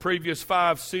 The previous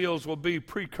five seals will be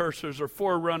precursors or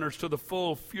forerunners to the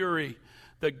full fury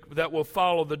that will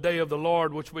follow the day of the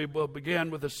Lord, which we will begin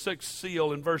with the sixth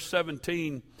seal in verse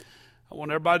 17. I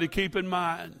want everybody to keep in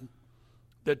mind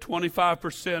that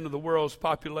 25% of the world's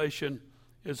population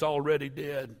is already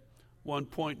dead.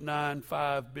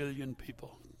 1.95 billion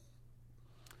people.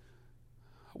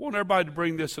 I want everybody to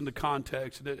bring this into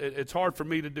context. It's hard for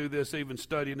me to do this, even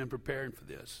studying and preparing for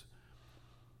this.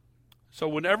 So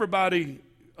when everybody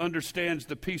understands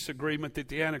the peace agreement that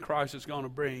the Antichrist is going to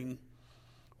bring,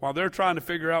 while they're trying to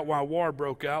figure out why war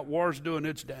broke out, war's doing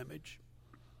its damage.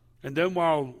 And then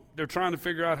while they're trying to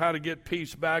figure out how to get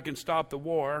peace back and stop the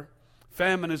war,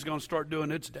 famine is going to start doing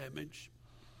its damage.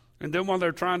 And then while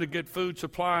they're trying to get food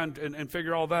supply and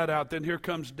figure all that out, then here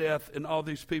comes death and all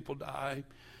these people die.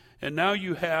 And now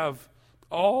you have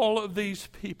all of these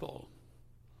people,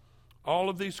 all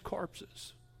of these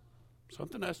corpses.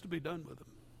 Something has to be done with them.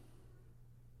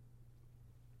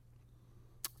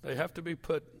 They have to be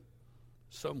put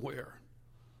somewhere.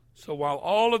 So while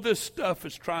all of this stuff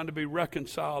is trying to be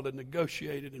reconciled and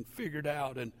negotiated and figured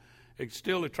out, and it's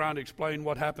still trying to explain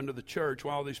what happened to the church,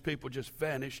 while all these people just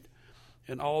vanished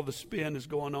and all the spin is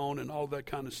going on and all that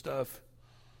kind of stuff,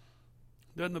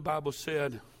 then the Bible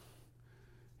said,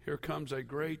 here comes a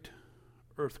great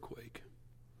earthquake.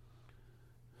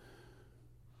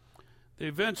 The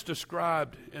events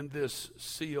described in this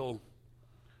seal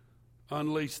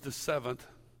unleash the seventh.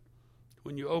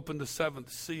 When you open the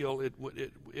seventh seal,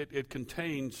 it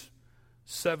contains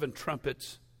 7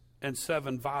 trumpets and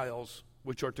 7 vials,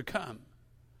 which are to come.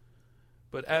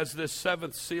 But as this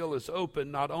seventh seal is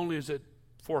opened, not only is it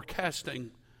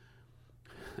forecasting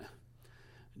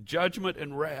judgment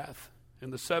and wrath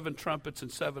in the 7 trumpets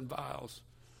and 7 vials,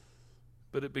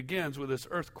 but it begins with this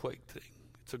earthquake thing.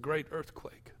 It's a great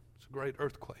earthquake. It's a great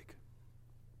earthquake.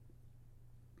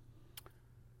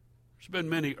 There's been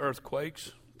many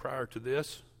earthquakes prior to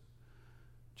this.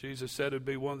 Jesus said it would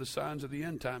be one of the signs of the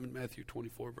end time in Matthew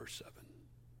 24, verse 7.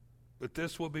 But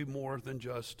this will be more than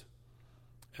just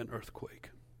an earthquake.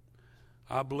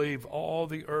 I believe all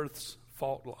the earth's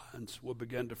fault lines will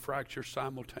begin to fracture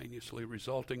simultaneously,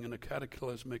 resulting in a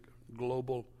cataclysmic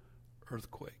global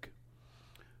earthquake.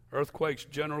 Earthquakes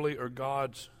generally are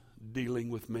God's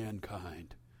dealing with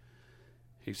mankind.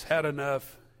 He's had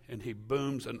enough, and he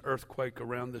booms an earthquake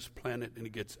around this planet, and he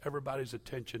gets everybody's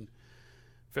attention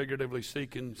Figuratively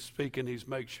speaking, he's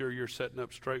make sure you're sitting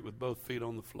up straight with both feet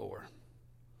on the floor.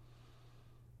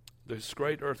 This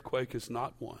great earthquake is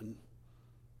not one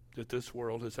that this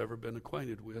world has ever been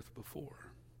acquainted with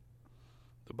before.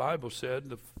 The Bible said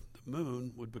the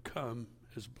moon would become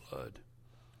as blood.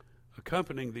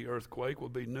 Accompanying the earthquake will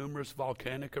be numerous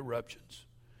volcanic eruptions,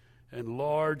 and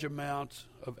large amounts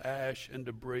of ash and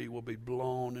debris will be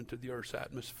blown into the earth's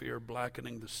atmosphere,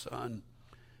 blackening the sun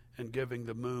and giving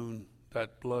the moon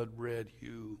that blood-red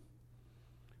hue.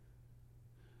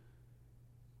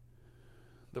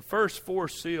 The first 4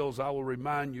 seals, I will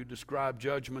remind you, describe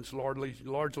judgments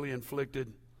largely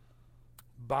inflicted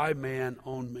by man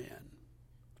on man.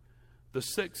 The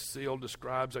 6th seal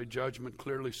describes a judgment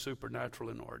clearly supernatural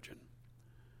in origin.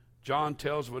 John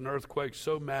tells of an earthquake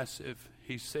so massive,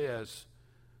 he says,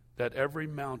 that every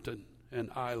mountain and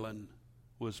island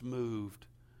was moved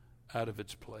out of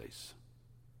its place.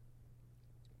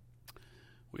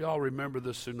 We all remember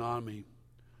the tsunami,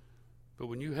 but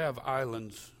when you have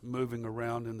islands moving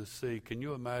around in the sea, can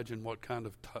you imagine what kind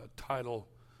of tidal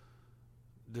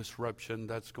disruption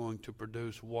that's going to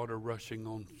produce? Water rushing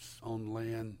on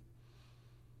land.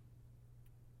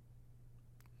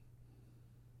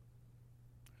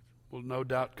 Will no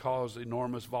doubt cause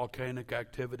enormous volcanic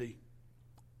activity.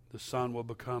 The sun will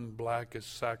become black as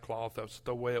sackcloth. That's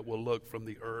the way it will look from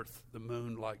the earth, the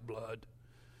moon like blood.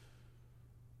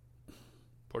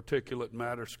 Particulate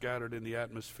matter scattered in the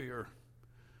atmosphere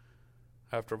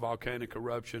after volcanic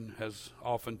eruption has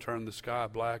often turned the sky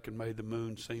black and made the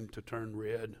moon seem to turn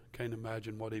red. Can't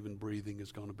imagine what even breathing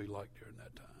is going to be like during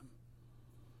that time.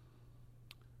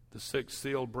 The 6th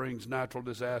seal brings natural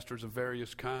disasters of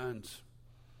various kinds.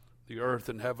 The earth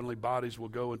and heavenly bodies will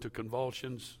go into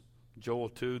convulsions. Joel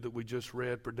 2 that we just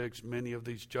read predicts many of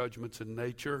these judgments in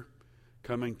nature,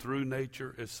 coming through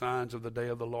nature as signs of the day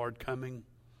of the Lord coming.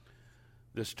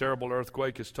 This terrible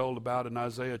earthquake is told about in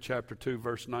Isaiah chapter 2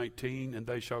 verse 19, and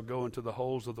they shall go into the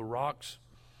holes of the rocks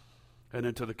and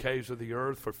into the caves of the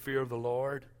earth for fear of the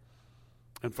Lord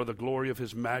and for the glory of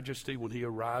his majesty when he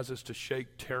arises to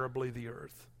shake terribly the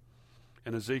earth.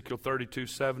 In Ezekiel 32,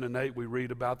 7 and 8, we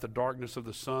read about the darkness of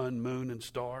the sun, moon, and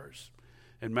stars.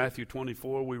 In Matthew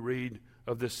 24, we read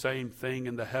of this same thing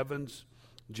in the heavens.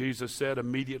 Jesus said,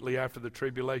 immediately after the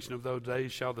tribulation of those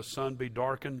days shall the sun be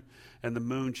darkened, and the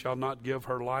moon shall not give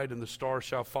her light, and the stars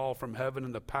shall fall from heaven,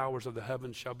 and the powers of the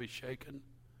heavens shall be shaken.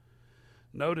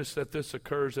 Notice that this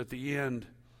occurs at the end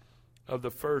of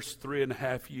the first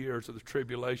 3.5 years of the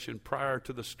tribulation, prior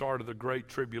to the start of the great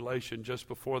tribulation, just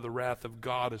before the wrath of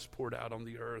God is poured out on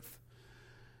the earth.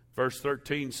 Verse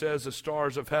 13 says, the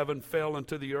stars of heaven fell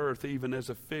into the earth, even as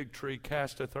a fig tree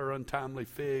casteth her untimely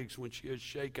figs when she is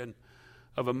shaken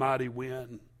of a mighty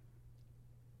wind.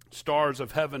 Stars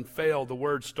of heaven fell. The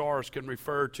word stars can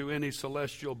refer to any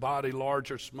celestial body,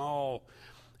 large or small,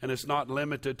 and it's not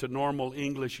limited to normal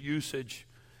English usage.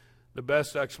 The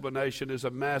best explanation is a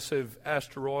massive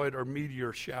asteroid or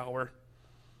meteor shower.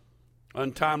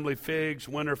 Untimely figs,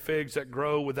 winter figs that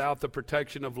grow without the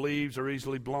protection of leaves, are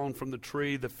easily blown from the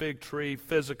tree. The fig tree,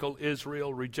 physical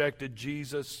Israel, rejected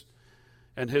Jesus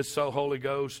and his Holy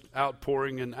Ghost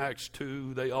outpouring in Acts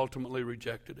 2. They ultimately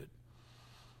rejected it.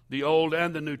 The Old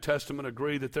and the New Testament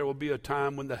agree that there will be a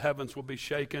time when the heavens will be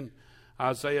shaken.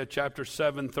 Isaiah chapter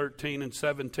 7, 13 and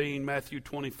 17, Matthew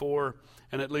 24,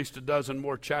 and at least a dozen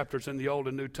more chapters in the Old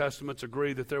and New Testaments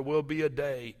agree that there will be a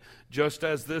day, just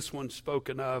as this one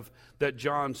spoken of, that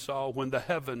John saw, when the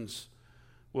heavens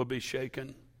will be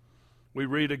shaken. We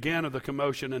read again of the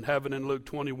commotion in heaven in Luke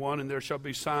 21, and there shall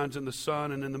be signs in the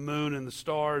sun and in the moon and the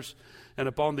stars, and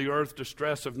upon the earth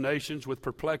distress of nations with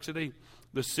perplexity,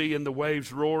 the sea and the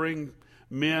waves roaring,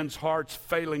 men's hearts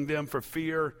failing them for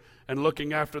fear, and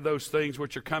looking after those things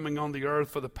which are coming on the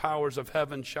earth, for the powers of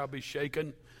heaven shall be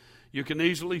shaken. You can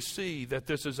easily see that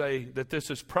this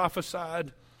is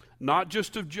prophesied not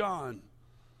just of John,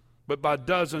 but by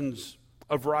dozens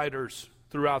of writers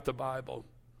throughout the Bible.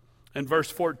 In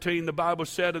verse 14, the Bible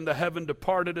said, and the heaven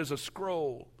departed as a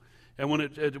scroll, and when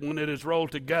it is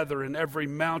rolled together, and every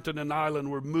mountain and island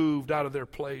were moved out of their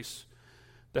place.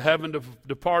 The heaven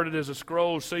departed as a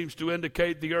scroll seems to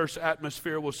indicate the earth's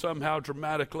atmosphere will somehow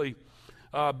dramatically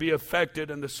be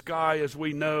affected, and the sky as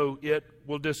we know it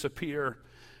will disappear.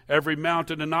 Every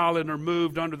mountain and island are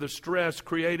moved under the stress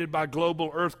created by global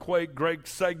earthquake. Great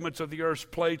segments of the earth's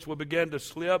plates will begin to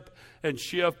slip and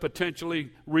shift,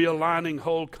 potentially realigning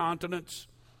whole continents.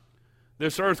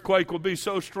 This earthquake will be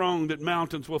so strong that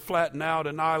mountains will flatten out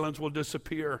and islands will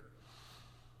disappear.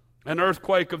 An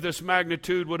earthquake of this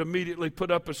magnitude would immediately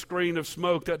put up a screen of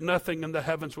smoke that nothing in the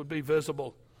heavens would be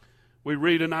visible. We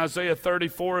read in Isaiah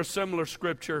 34 a similar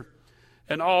scripture.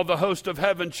 And all the host of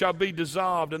heaven shall be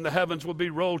dissolved, and the heavens will be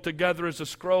rolled together as a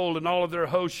scroll, and all of their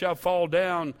hosts shall fall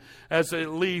down as a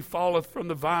leaf falleth from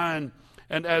the vine,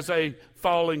 and as a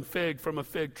falling fig from a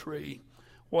fig tree.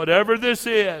 Whatever this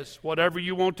is, whatever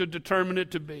you want to determine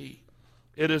it to be,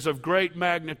 it is of great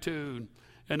magnitude,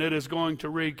 and it is going to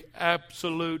wreak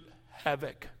absolute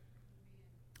havoc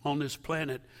on this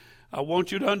planet. I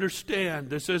want you to understand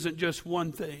this isn't just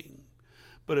one thing,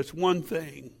 but it's one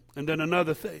thing, and then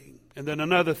another thing, and then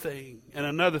another thing, and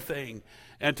another thing.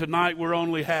 And tonight we're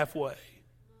only halfway.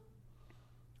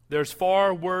 There's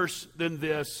far worse than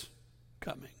this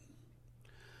coming.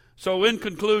 So in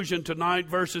conclusion tonight,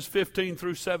 verses 15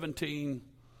 through 17,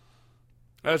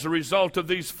 as a result of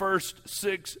these first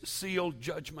 6 sealed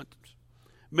judgments,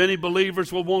 many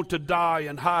believers will want to die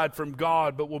and hide from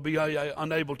God, but will be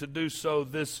unable to do so.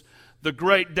 The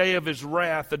great day of His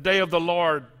wrath, the day of the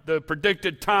Lord, the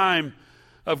predicted time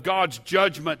of God's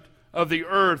judgment of the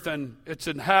earth and its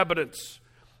inhabitants.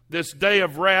 This day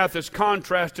of wrath is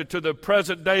contrasted to the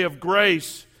present day of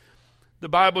grace. The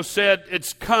Bible said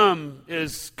it's come.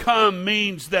 Come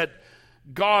means that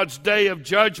God's day of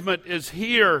judgment is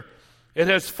here. It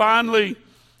has finally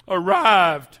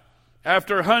arrived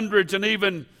after hundreds and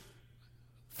even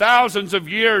thousands of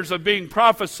years of being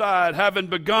prophesied, having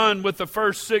begun with the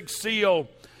first 6 seal.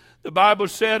 The Bible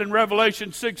said in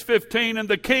Revelation 6:15, and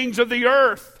the kings of the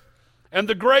earth, and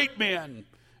the great men,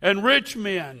 and rich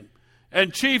men,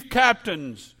 and chief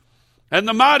captains, and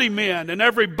the mighty men, and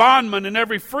every bondman, and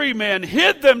every free man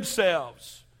hid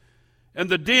themselves in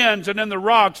the dens and in the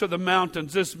rocks of the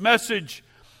mountains. This message,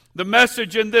 the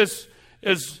message in this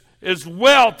is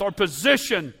wealth or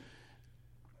position.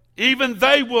 Even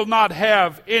they will not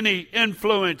have any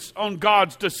influence on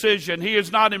God's decision. He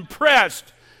is not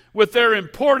impressed with their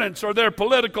importance or their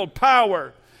political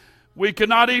power. We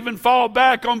cannot even fall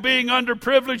back on being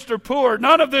underprivileged or poor.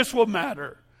 None of this will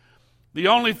matter. The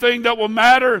only thing that will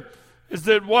matter is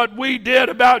that what we did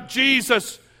about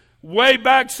Jesus way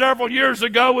back several years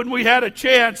ago when we had a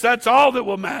chance, that's all that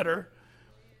will matter.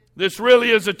 This really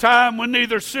is a time when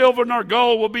neither silver nor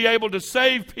gold will be able to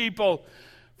save people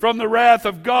from the wrath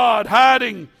of God.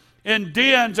 Hiding in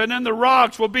dens and in the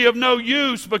rocks will be of no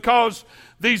use, because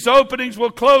these openings will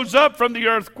close up from the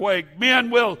earthquake. Men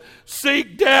will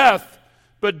seek death,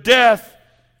 but death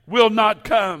will not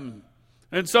come.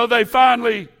 And so they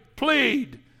finally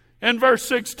plead in verse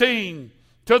 16,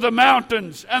 to the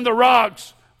mountains and the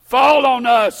rocks, fall on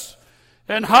us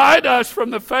and hide us from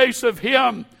the face of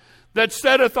Him that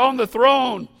sitteth on the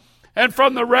throne and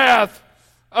from the wrath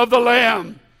of the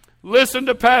Lamb. Listen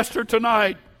to Pastor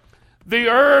tonight. The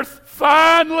earth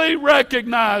finally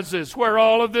recognizes where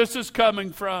all of this is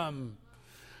coming from.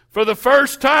 For the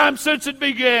first time since it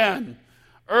began,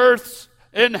 earth's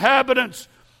inhabitants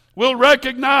will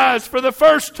recognize for the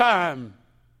first time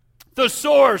the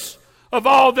source of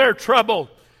all their trouble.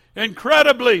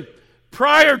 Incredibly,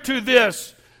 prior to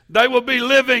this, they will be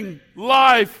living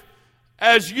life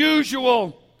as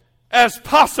usual as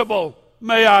possible,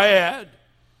 may I add.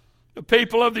 The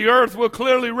people of the earth will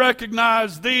clearly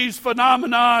recognize these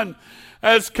phenomenon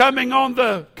as coming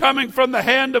from the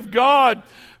hand of God.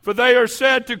 For they are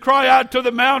said to cry out to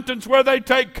the mountains where they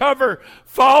take cover,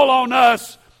 fall on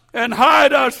us and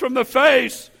hide us from the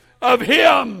face of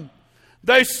Him.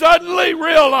 They suddenly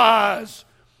realize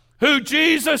who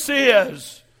Jesus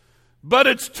is, but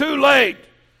it's too late.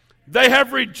 They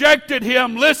have rejected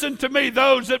Him. Listen to me,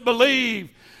 those that believe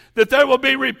that there will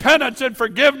be repentance and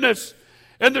forgiveness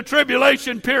in the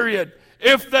tribulation period.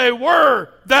 If they were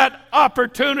that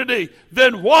opportunity,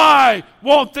 then why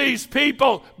won't these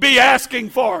people be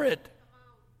asking for it?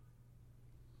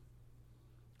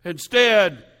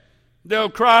 Instead, they'll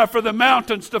cry for the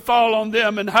mountains to fall on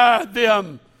them and hide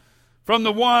them from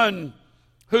the one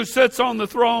who sits on the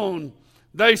throne.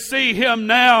 They see Him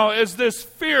now as this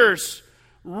fierce,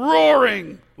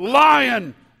 roaring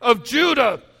lion of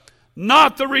Judah,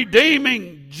 not the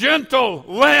redeeming, gentle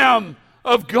Lamb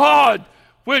of God,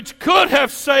 which could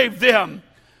have saved them.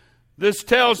 This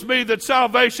tells me that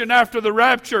salvation after the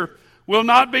rapture will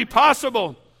not be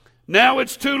possible. Now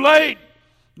it's too late.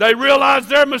 They realize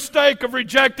their mistake of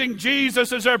rejecting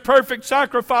Jesus as their perfect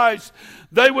sacrifice.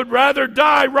 They would rather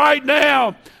die right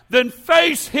now than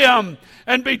face Him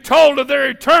and be told of their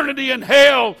eternity in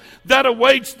hell that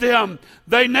awaits them.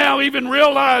 They now even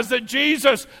realize that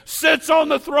Jesus sits on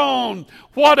the throne.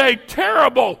 What a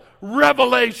terrible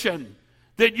revelation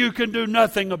that you can do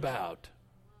nothing about.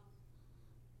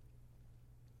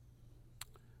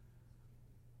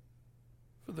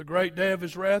 For the great day of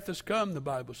His wrath has come, the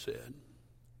Bible said.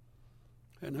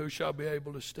 And who shall be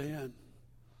able to stand?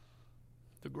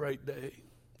 The great day.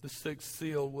 The sixth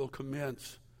seal will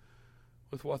commence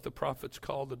with what the prophets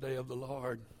call the day of the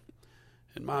Lord.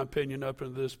 In my opinion, up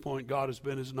until this point, God has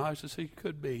been as nice as he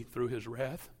could be through his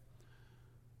wrath.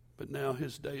 But now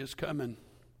his day is coming.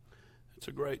 It's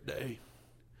a great day.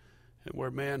 And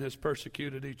where man has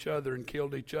persecuted each other and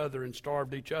killed each other and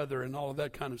starved each other and all of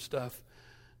that kind of stuff,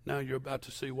 now you're about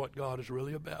to see what God is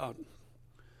really about.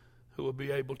 Who will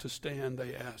be able to stand,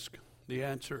 they ask. The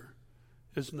answer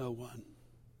is no one.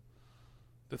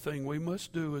 The thing we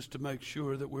must do is to make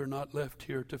sure that we're not left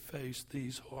here to face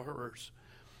these horrors.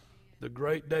 The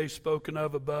great day spoken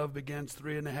of above begins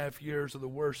 3.5 years of the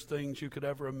worst things you could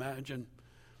ever imagine.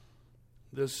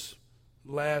 This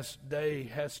last day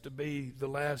has to be the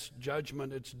last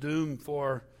judgment. It's doomed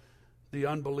for the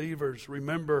unbelievers.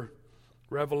 Remember,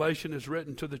 Revelation is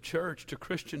written to the church, to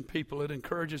Christian people. It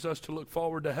encourages us to look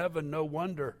forward to heaven. No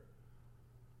wonder.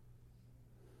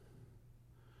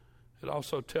 It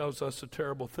also tells us the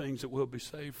terrible things that we'll be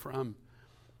saved from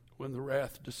when the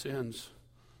wrath descends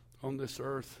on this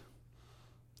earth.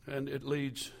 And it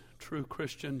leads true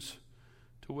Christians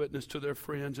to witness to their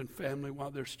friends and family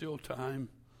while there's still time.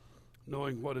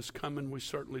 Knowing what is coming, we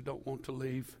certainly don't want to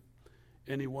leave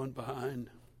anyone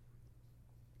behind.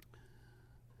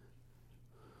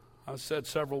 I said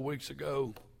several weeks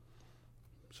ago,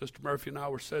 Sister Murphy and I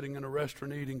were sitting in a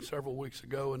restaurant eating several weeks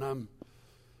ago, and I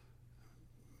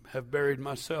have buried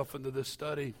myself into this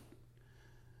study.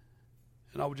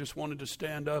 And I just wanted to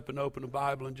stand up and open a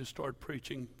Bible and just start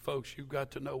preaching. Folks, you've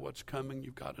got to know what's coming.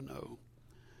 You've got to know.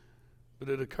 But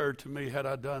it occurred to me, had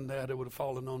I done that, it would have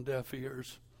fallen on deaf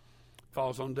ears. It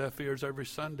falls on deaf ears every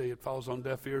Sunday. It falls on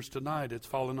deaf ears tonight. It's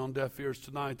fallen on deaf ears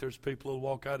tonight. There's people who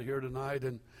walk out of here tonight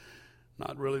and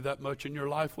not really that much in your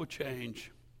life will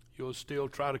change. You'll still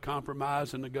try to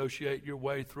compromise and negotiate your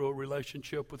way through a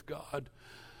relationship with God.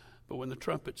 But when the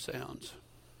trumpet sounds,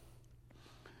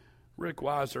 Rick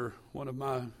Weiser, one of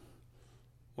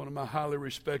my highly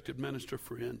respected minister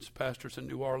friends, pastors in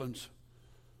New Orleans,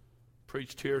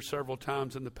 preached here several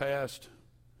times in the past.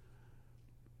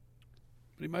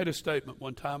 But he made a statement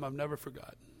one time I've never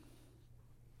forgotten.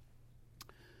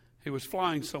 He was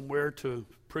flying somewhere to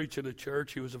preach at a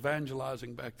church. He was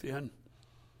evangelizing back then.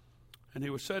 And he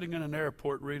was sitting in an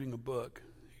airport reading a book.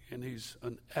 And he's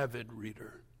an avid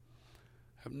reader.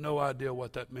 I have no idea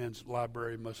what that man's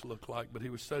library must look like. But he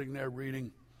was sitting there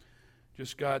reading.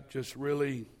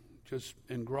 Really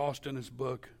engrossed in his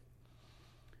book.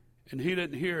 And he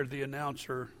didn't hear the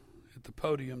announcer at the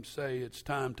podium say, "It's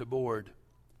time to board."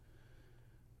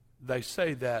 They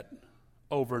say that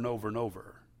over and over and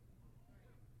over.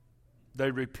 They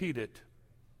repeat it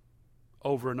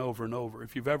over and over and over.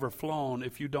 If you've ever flown,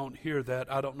 if you don't hear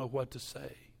that, I don't know what to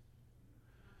say.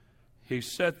 He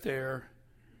sat there,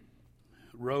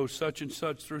 row such and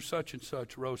such through such and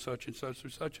such, row such and such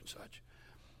through such and such.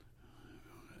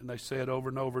 And they say it over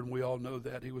and over, and we all know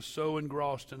that. He was so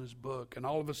engrossed in his book, and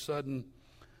all of a sudden,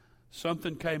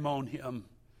 something came on him,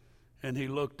 and he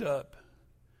looked up,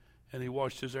 and he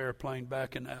watched his airplane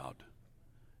backing out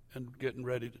and getting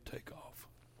ready to take off.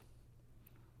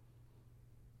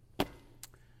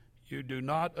 You do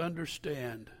not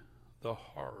understand the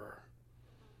horror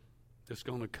that's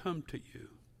going to come to you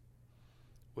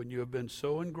when you have been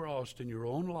so engrossed in your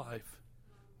own life,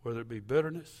 whether it be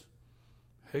bitterness,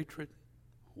 hatred,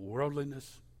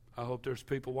 worldliness. I hope there's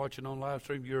people watching on live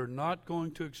stream. You're not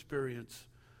going to experience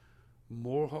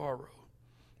more horror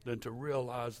than to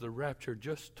realize the rapture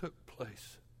just took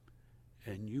place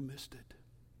and you missed it.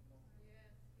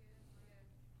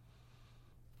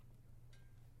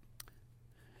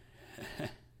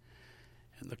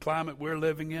 And the climate we're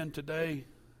living in today,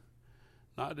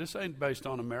 this ain't based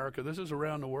on America. This is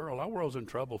around the world. Our world's in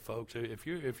trouble, folks. If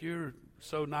you're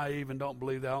so naive and don't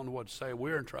believe that, I don't know what to say.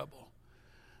 We're in trouble.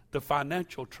 The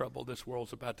financial trouble this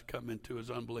world's about to come into is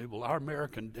unbelievable. Our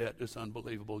American debt is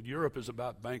unbelievable. Europe is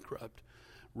about bankrupt.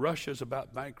 Russia's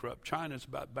about bankrupt. China's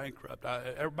about bankrupt.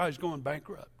 Everybody's going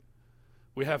bankrupt.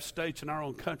 We have states in our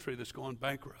own country that's going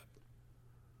bankrupt.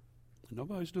 And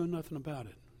nobody's doing nothing about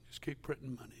it. Just keep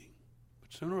printing money.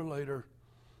 But sooner or later,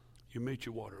 you meet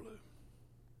your Waterloo.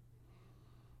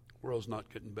 The world's not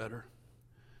getting better.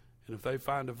 And if they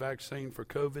find a vaccine for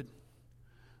COVID,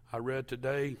 I read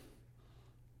today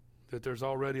that there's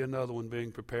already another one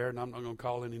being prepared, and I'm not going to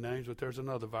call any names, but there's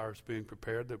another virus being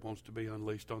prepared that wants to be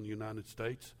unleashed on the United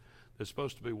States that's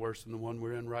supposed to be worse than the one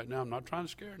we're in right now. I'm not trying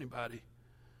to scare anybody.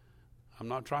 I'm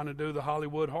not trying to do the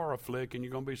Hollywood horror flick and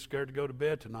you're going to be scared to go to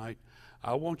bed tonight.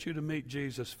 I want you to meet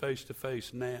Jesus face to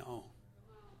face now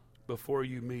before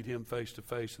you meet him face to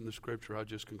face in the scripture I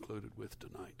just concluded with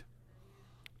tonight.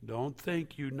 Don't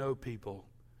think you know people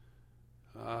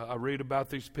I read about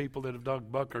these people that have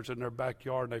dug bunkers in their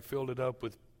backyard and they filled it up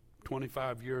with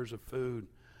 25 years of food.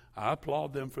 I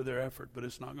applaud them for their effort, but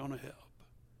it's not going to help.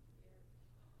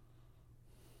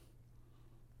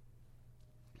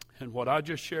 And what I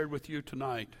just shared with you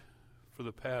tonight for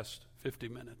the past 50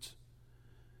 minutes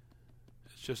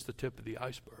is just the tip of the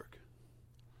iceberg.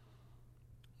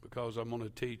 Because I'm going to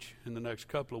teach in the next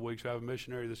couple of weeks. I have a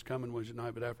missionary that's coming Wednesday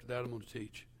night, but after that I'm going to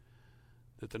teach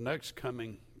that the next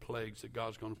coming plagues that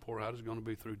God's going to pour out is going to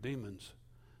be through demons.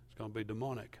 It's going to be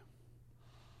demonic.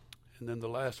 And then the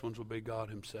last ones will be God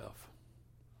himself.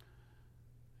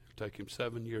 It'll take him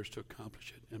 7 years to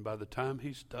accomplish it. And by the time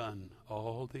he's done,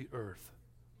 all the earth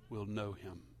will know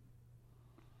him.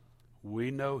 We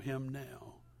know him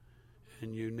now,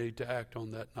 and you need to act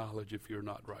on that knowledge if you're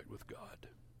not right with God.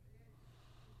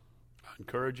 I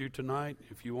encourage you tonight,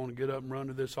 if you want to get up and run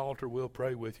to this altar, we'll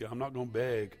pray with you. I'm not going to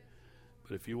beg,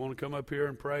 but if you want to come up here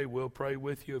and pray, we'll pray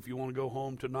with you. If you want to go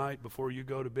home tonight before you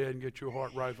go to bed and get your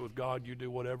heart right with God, you do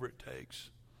whatever it takes.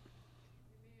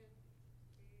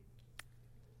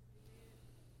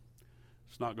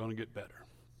 It's not going to get better.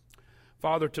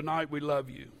 Father, tonight we love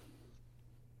you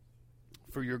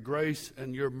for your grace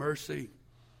and your mercy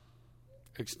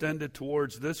extended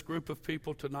towards this group of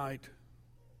people tonight.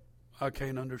 I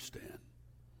can't understand.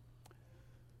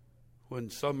 When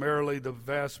summarily the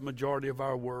vast majority of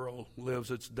our world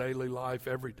lives its daily life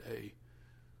every day,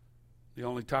 the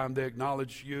only time they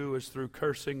acknowledge you is through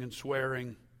cursing and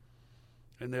swearing,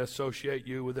 and they associate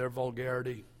you with their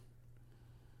vulgarity.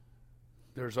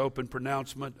 There's open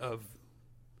pronouncement of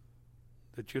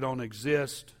that you don't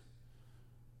exist.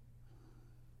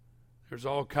 There's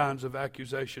all kinds of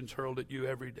accusations hurled at you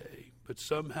every day. But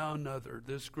somehow or another,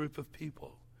 this group of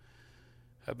people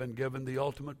have been given the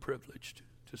ultimate privilege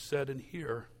to sit and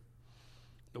hear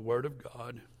the Word of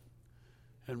God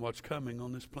and what's coming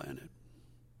on this planet.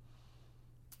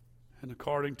 And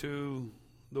according to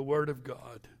the Word of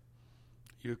God,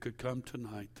 you could come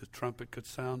tonight. The trumpet could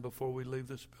sound before we leave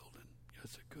this building.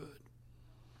 Yes, it could.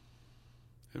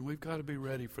 And we've got to be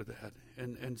ready for that.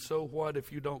 And so what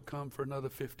if you don't come for another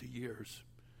 50 years?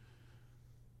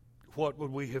 What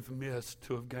would we have missed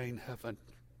to have gained heaven?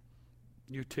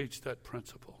 You teach that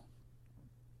principle.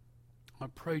 I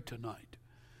pray tonight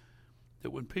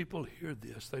that when people hear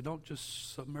this, they don't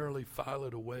just summarily file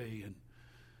it away and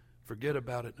forget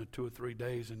about it in 2 or 3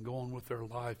 days and go on with their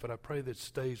life. But I pray that it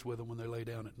stays with them when they lay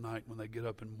down at night, when they get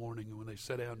up in the morning, and when they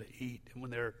sit down to eat, and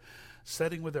when they're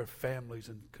sitting with their families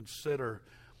and consider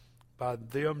by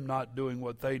them not doing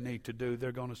what they need to do,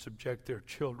 they're going to subject their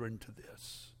children to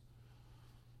this.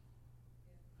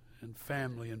 And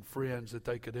family and friends that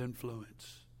they could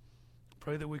influence.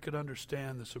 Pray that we could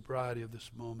understand the sobriety of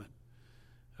this moment,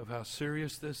 of how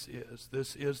serious this is.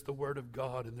 This is the Word of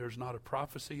God, and there's not a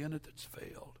prophecy in it that's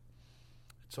failed.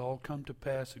 It's all come to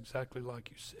pass exactly like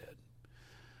you said.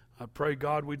 I pray,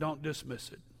 God, we don't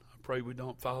dismiss it. I pray we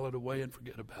don't file it away and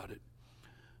forget about it.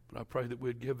 But I pray that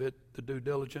we'd give it the due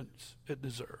diligence it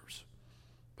deserves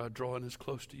by drawing as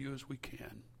close to you as we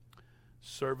can,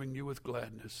 serving you with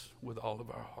gladness with all of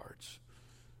our hearts.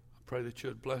 I pray that you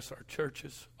would bless our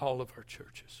churches, all of our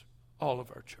churches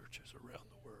around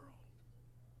the world.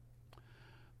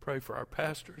 Pray for our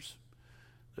pastors,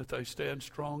 that they stand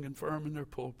strong and firm in their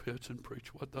pulpits and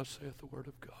preach what thus saith the Word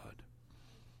of God.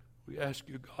 We ask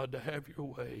you, God, to have your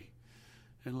way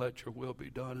and let your will be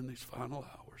done in these final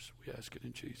hours. We ask it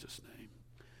in Jesus' name.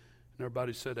 And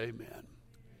everybody said amen.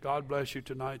 God bless you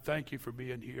tonight. Thank you for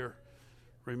being here.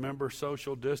 Remember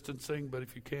social distancing, but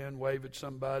if you can, wave at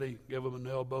somebody, give them an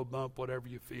elbow bump, whatever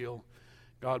you feel.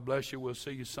 God bless you. We'll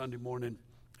see you Sunday morning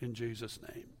in Jesus'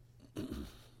 name.